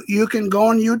 you can go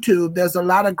on YouTube. There's a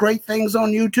lot of great things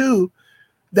on YouTube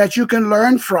that you can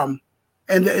learn from,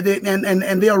 and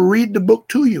they'll read the book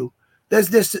to you.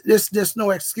 There's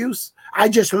no excuse. I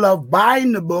just love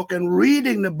buying the book and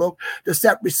reading the book to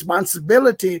set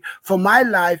responsibility for my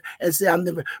life and say I'm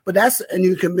never. But and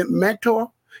you can mentor.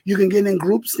 You can get in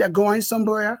groups that are going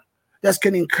somewhere that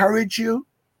can encourage you.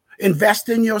 Invest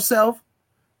in yourself.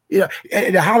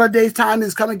 The holiday time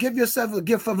is coming. Give yourself a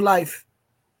gift of life.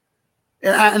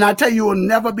 And I tell you, will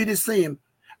never be the same.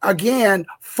 Again,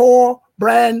 4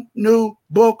 brand new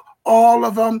books, all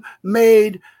of them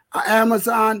made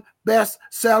Amazon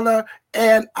bestseller,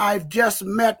 and I've just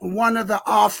met one of the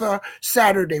author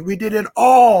Saturday. We did it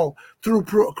all through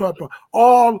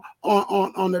all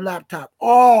on the laptop,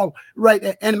 all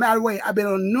right. And by the way, I've been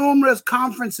on numerous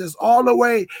conferences all the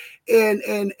way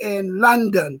in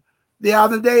London. The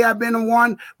other day, I've been on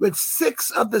one with 6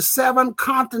 of the 7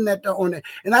 continents on it,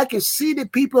 and I can see the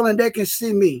people and they can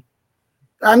see me.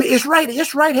 I mean, it's right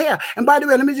here. And by the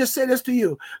way, let me just say this to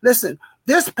you. Listen,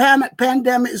 this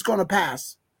pandemic is going to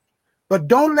pass. But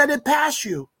don't let it pass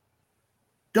you.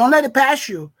 Don't let it pass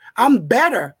you. I'm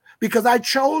better because I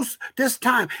chose this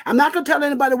time. I'm not going to tell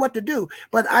anybody what to do,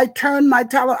 but I turned I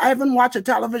haven't watched a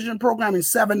television program in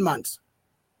 7 months.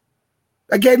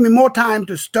 It gave me more time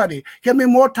to study, gave me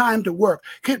more time to work,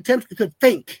 to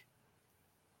think,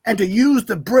 and to use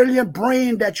the brilliant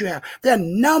brain that you have. There are a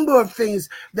number of things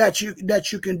that you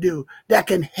can do that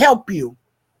can help you.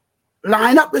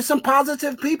 Line up with some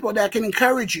positive people that can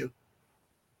encourage you.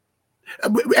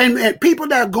 And people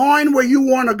that are going where you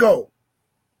want to go.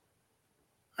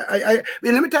 Let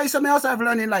me tell you something else I've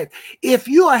learned in life. If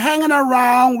you are hanging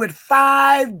around with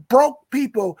 5 broke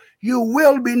people, you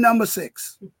will be number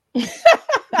 6.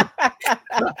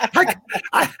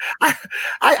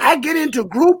 I get into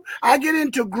group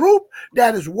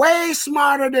that is way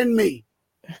smarter than me.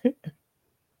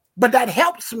 But that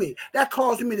helps me. That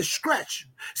causes me to stretch.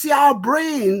 See, our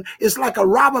brain is like a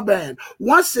rubber band.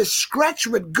 Once it's stretched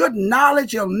with good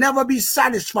knowledge, you'll never be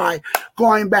satisfied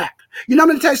going back. I'm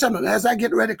going to tell you something as I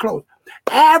get ready to close.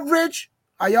 Average,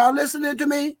 are y'all listening to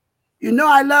me? You know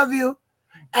I love you.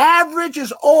 Average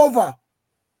is over.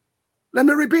 Let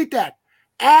me repeat that.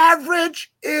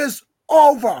 Average is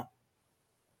over.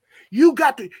 Your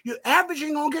average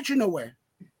ain't going to get you nowhere.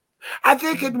 I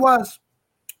think it was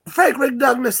Frederick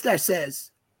Douglass that says,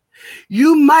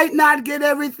 you might not get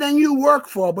everything you work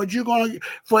for, but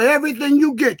for everything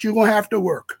you get, you're going to have to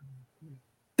work.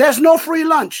 There's no free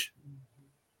lunch.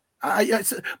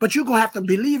 But you're going to have to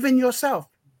believe in yourself.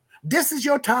 This is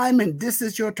your time and this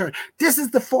is your turn. This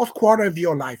is the 4th quarter of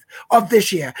your life, of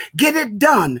this year. Get it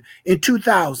done in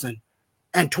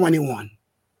 2021.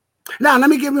 Now, let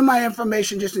me give you my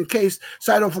information just in case,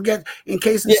 so I don't forget, in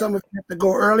case some of you have to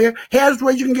go earlier. Here's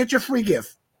where you can get your free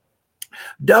gift.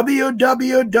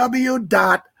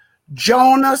 www.jonas,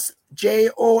 Jonas,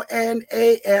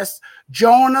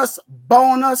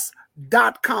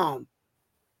 jonasbonus.com.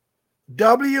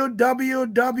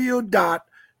 www.jonasbonus.com.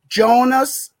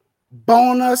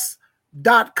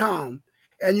 bonus.com.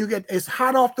 And you get, it's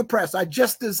hot off the press. I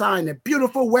just designed a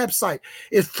beautiful website.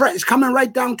 It's fresh. It's coming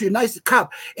right down to a nice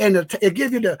cup. And it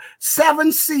gives you the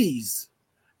 7 C's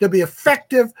to be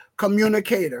effective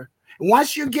communicator.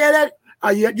 Once you get it,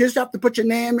 you just have to put your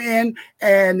name in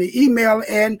and the email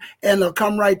in, and it'll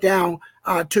come right down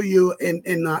to you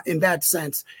in that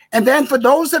sense. And then for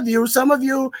those of you, some of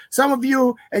you,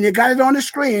 and you got it on the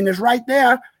screen, it's right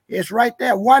there. It's right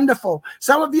there. Wonderful.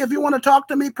 Some of you, if you want to talk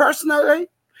to me personally,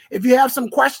 if you have some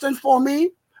questions for me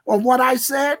on what I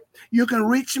said, you can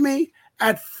reach me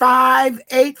at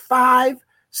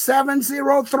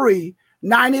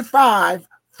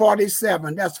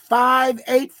 585-703-9547. That's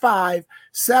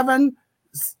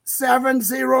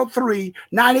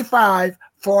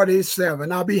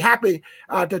 585-703-9547. I'll be happy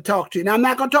to talk to you. Now, I'm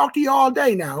not going to talk to you all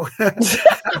day now.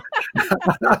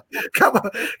 Come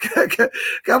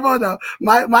on now.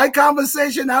 My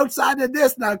conversation outside of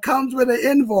this now comes with an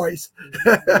invoice.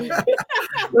 but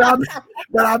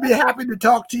I'll be happy to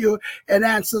talk to you and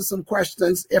answer some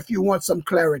questions if you want some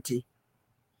clarity.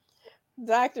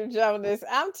 Dr. Jonas,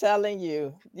 I'm telling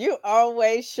you, you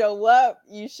always show up,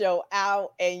 you show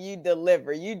out, and you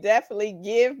deliver. You definitely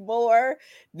give more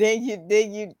than you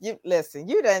listen.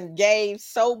 You done gave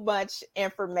so much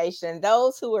information.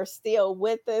 Those who are still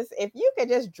with us, if you could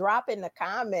just drop in the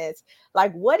comments,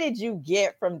 like, what did you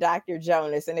get from Dr.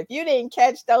 Jonas? And if you didn't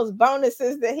catch those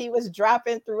bonuses that he was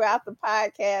dropping throughout the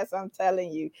podcast, I'm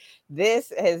telling you,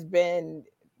 this has been,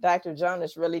 Dr.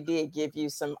 Jonas really did give you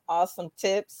some awesome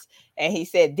tips. And he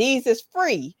said, these is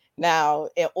free. Now,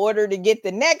 in order to get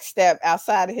the next step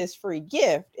outside of his free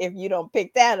gift, if you don't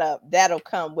pick that up, that'll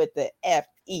come with the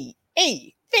FEE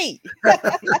fee.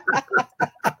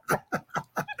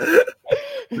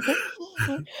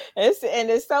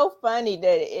 It's so funny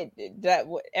that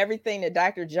everything that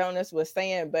Dr. Jonas was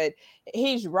saying, but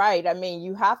he's right. I mean,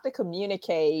 you have to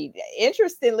communicate.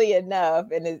 Interestingly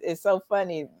enough, and it's so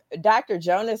funny, Dr.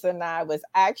 Jonas and I was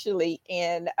actually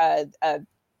in a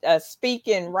Speak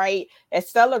and Write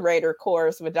Accelerator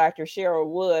course with Dr. Cheryl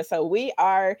Wood. So we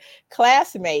are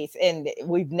classmates, and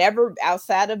we've never,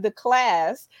 outside of the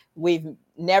class, we've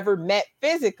never met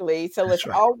physically. So it's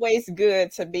always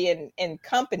good to be in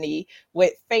company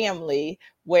with family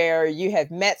where you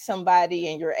have met somebody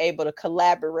and you're able to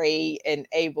collaborate and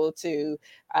able to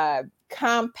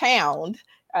compound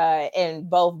and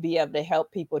both be able to help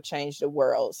people change the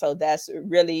world. So that's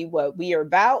really what we are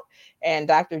about. And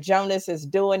Dr. Jonas is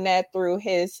doing that through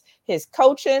his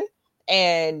coaching.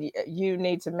 And you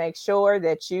need to make sure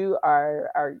that you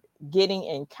are getting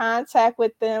in contact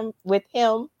with him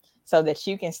so that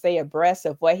you can stay abreast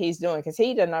of what he's doing, because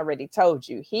he done already told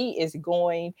you he is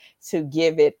going to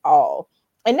give it all.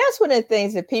 And that's one of the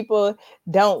things that people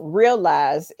don't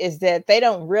realize, is that they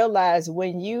don't realize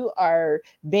when you are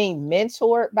being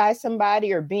mentored by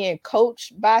somebody or being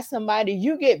coached by somebody,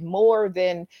 you get more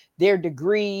than their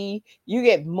degree. You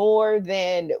get more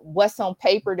than what's on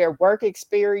paper, their work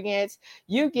experience.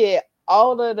 You get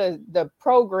all of the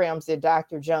programs that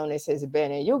Dr. Jonas has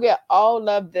been in. You get all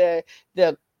of the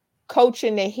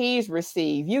coaching that he's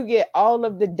received. You get all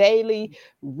of the daily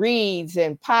reads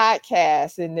and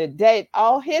podcasts and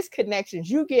all his connections.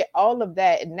 You get all of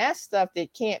that. And that's stuff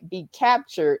that can't be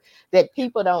captured, that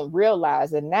people don't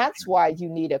realize. And that's why you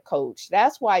need a coach.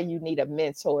 That's why you need a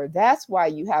mentor. That's why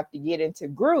you have to get into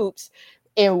groups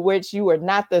in which you are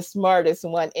not the smartest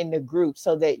one in the group,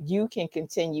 so that you can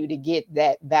continue to get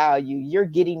that value. You're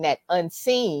getting that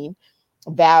unseen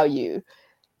value.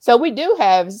 So we do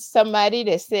have somebody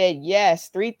that said, yes,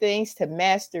 3 things to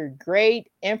master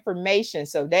great information.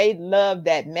 So they love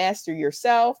that: master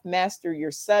yourself, master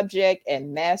your subject,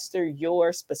 and master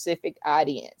your specific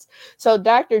audience. So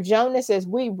Dr. Jonas, as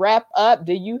we wrap up,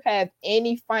 do you have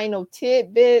any final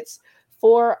tidbits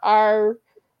for our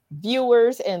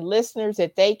viewers and listeners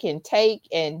that they can take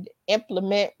and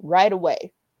implement right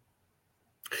away?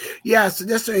 Yes,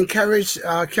 just to encourage,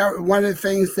 one of the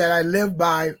things that I live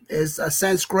by is,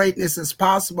 since greatness is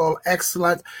possible,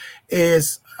 excellent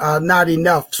is not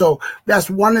enough. So that's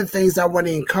one of the things I want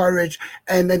to encourage.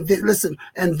 And then listen,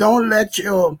 and don't let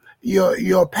your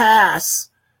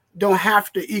past don't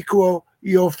have to equal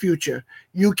your future.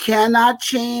 You cannot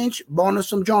change, bonus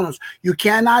from Jonas, you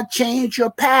cannot change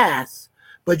your past,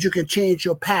 but you can change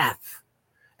your path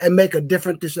and make a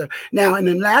different decision. Now, in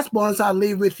the last bonus I'll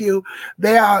leave with you,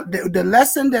 the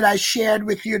lesson that I shared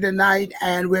with you tonight,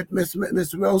 and with Miss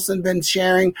Wilson been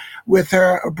sharing with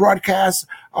her broadcast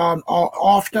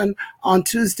often on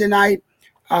Tuesday night,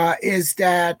 is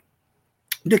that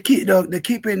to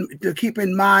keep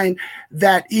in mind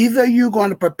that either you're going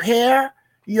to prepare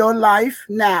your life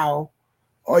now,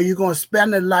 or you're going to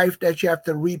spend a life that you have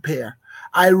to repair.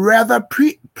 I rather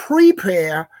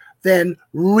prepare than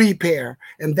repair.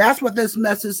 And that's what this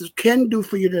message can do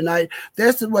for you tonight.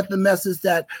 This is what the message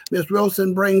that Ms.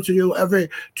 Wilson brings to you every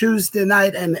Tuesday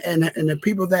night, and the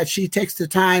people that she takes the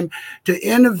time to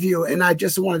interview. And I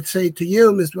just want to say to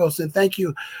you, Ms. Wilson, thank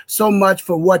you so much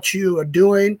for what you are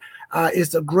doing.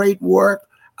 It's a great work.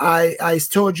 I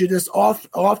told you this off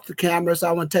the camera, so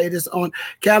I want to tell you this on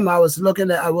camera.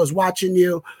 I was watching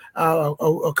you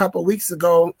a couple of weeks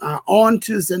ago on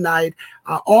Tuesday night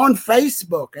on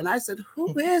Facebook, and I said,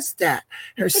 "Who is that?"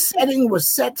 Her setting was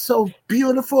set so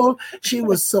beautiful. She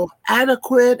was so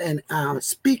adequate and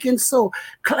speaking so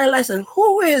clearly. I said,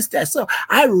 "Who is that?" So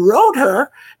I wrote her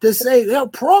to say her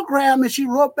program, and she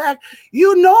wrote back,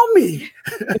 "You know me."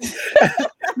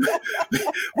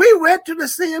 We went to the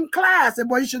same class, and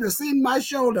boy, you should have seen my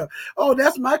shoulder. Oh,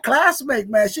 that's my classmate,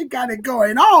 man. She got it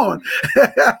going on.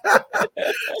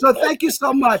 So thank you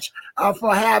so much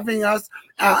for having us.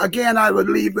 Again, I would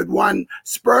leave with one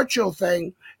spiritual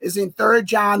thing. Is in 3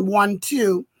 John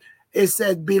 1:2. It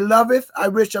said, "Beloved, I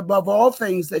wish above all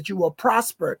things that you will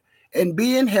prosper and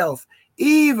be in health,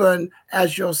 even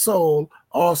as your soul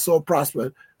also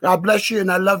prosper." God bless you,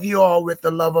 and I love you all with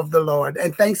the love of the Lord.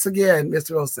 And thanks again,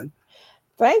 Ms. Wilson.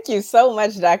 Thank you so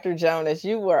much, Dr. Jonas.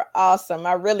 You were awesome.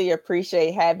 I really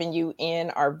appreciate having you in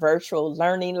our virtual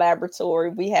learning laboratory.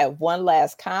 We have one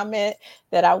last comment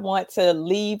that I want to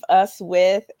leave us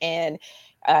with, and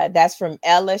that's from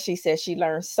Ella. She says she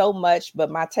learned so much, but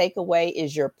my takeaway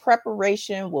is your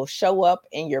preparation will show up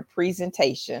in your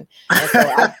presentation. And so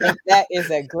I think that is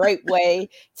a great way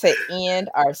to end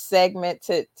our segment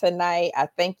tonight. I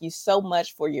thank you so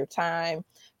much for your time.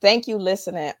 Thank you,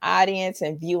 listening audience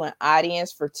and viewing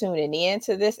audience, for tuning in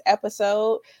to this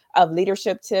episode of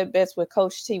Leadership Tidbits with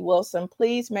Coach T. Wilson.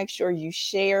 Please make sure you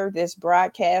share this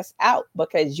broadcast out,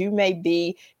 because you may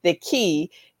be the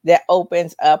key that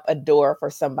opens up a door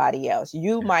for somebody else.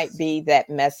 You might be that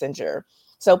messenger.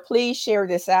 So please share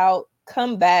this out.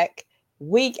 Come back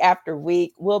week after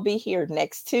week. We'll be here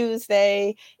next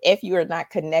Tuesday. If you are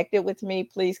not connected with me,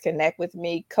 please connect with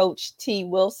me, Coach T.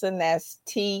 Wilson. That's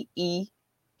TE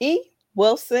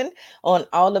Wilson on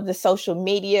all of the social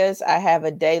medias. I have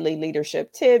a daily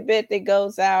leadership tidbit that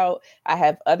goes out. I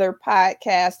have other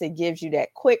podcasts that gives you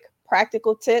that quick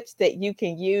practical tips that you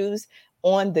can use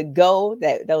on the go,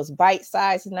 those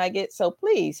bite-sized nuggets. So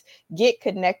please get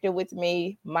connected with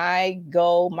me. My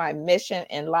goal, my mission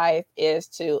in life is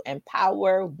to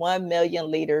empower 1 million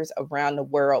leaders around the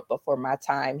world before my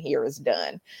time here is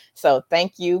done. So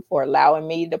thank you for allowing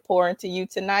me to pour into you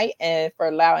tonight, and for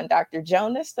allowing Dr.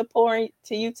 Jonas to pour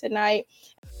into you tonight.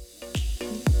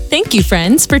 Thank you,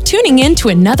 friends, for tuning in to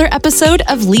another episode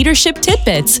of Leadership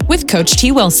Tidbits with Coach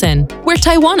T. Wilson, where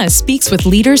Taiwana speaks with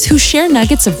leaders who share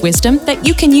nuggets of wisdom that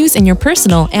you can use in your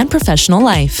personal and professional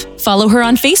life. Follow her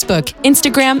on Facebook,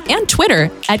 Instagram, and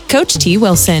Twitter at Coach T.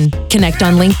 Wilson. Connect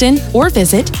on LinkedIn or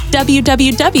visit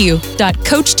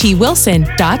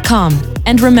www.coachtwilson.com.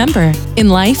 And remember, in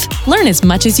life, learn as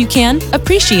much as you can,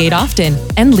 appreciate often,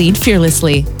 and lead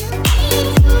fearlessly.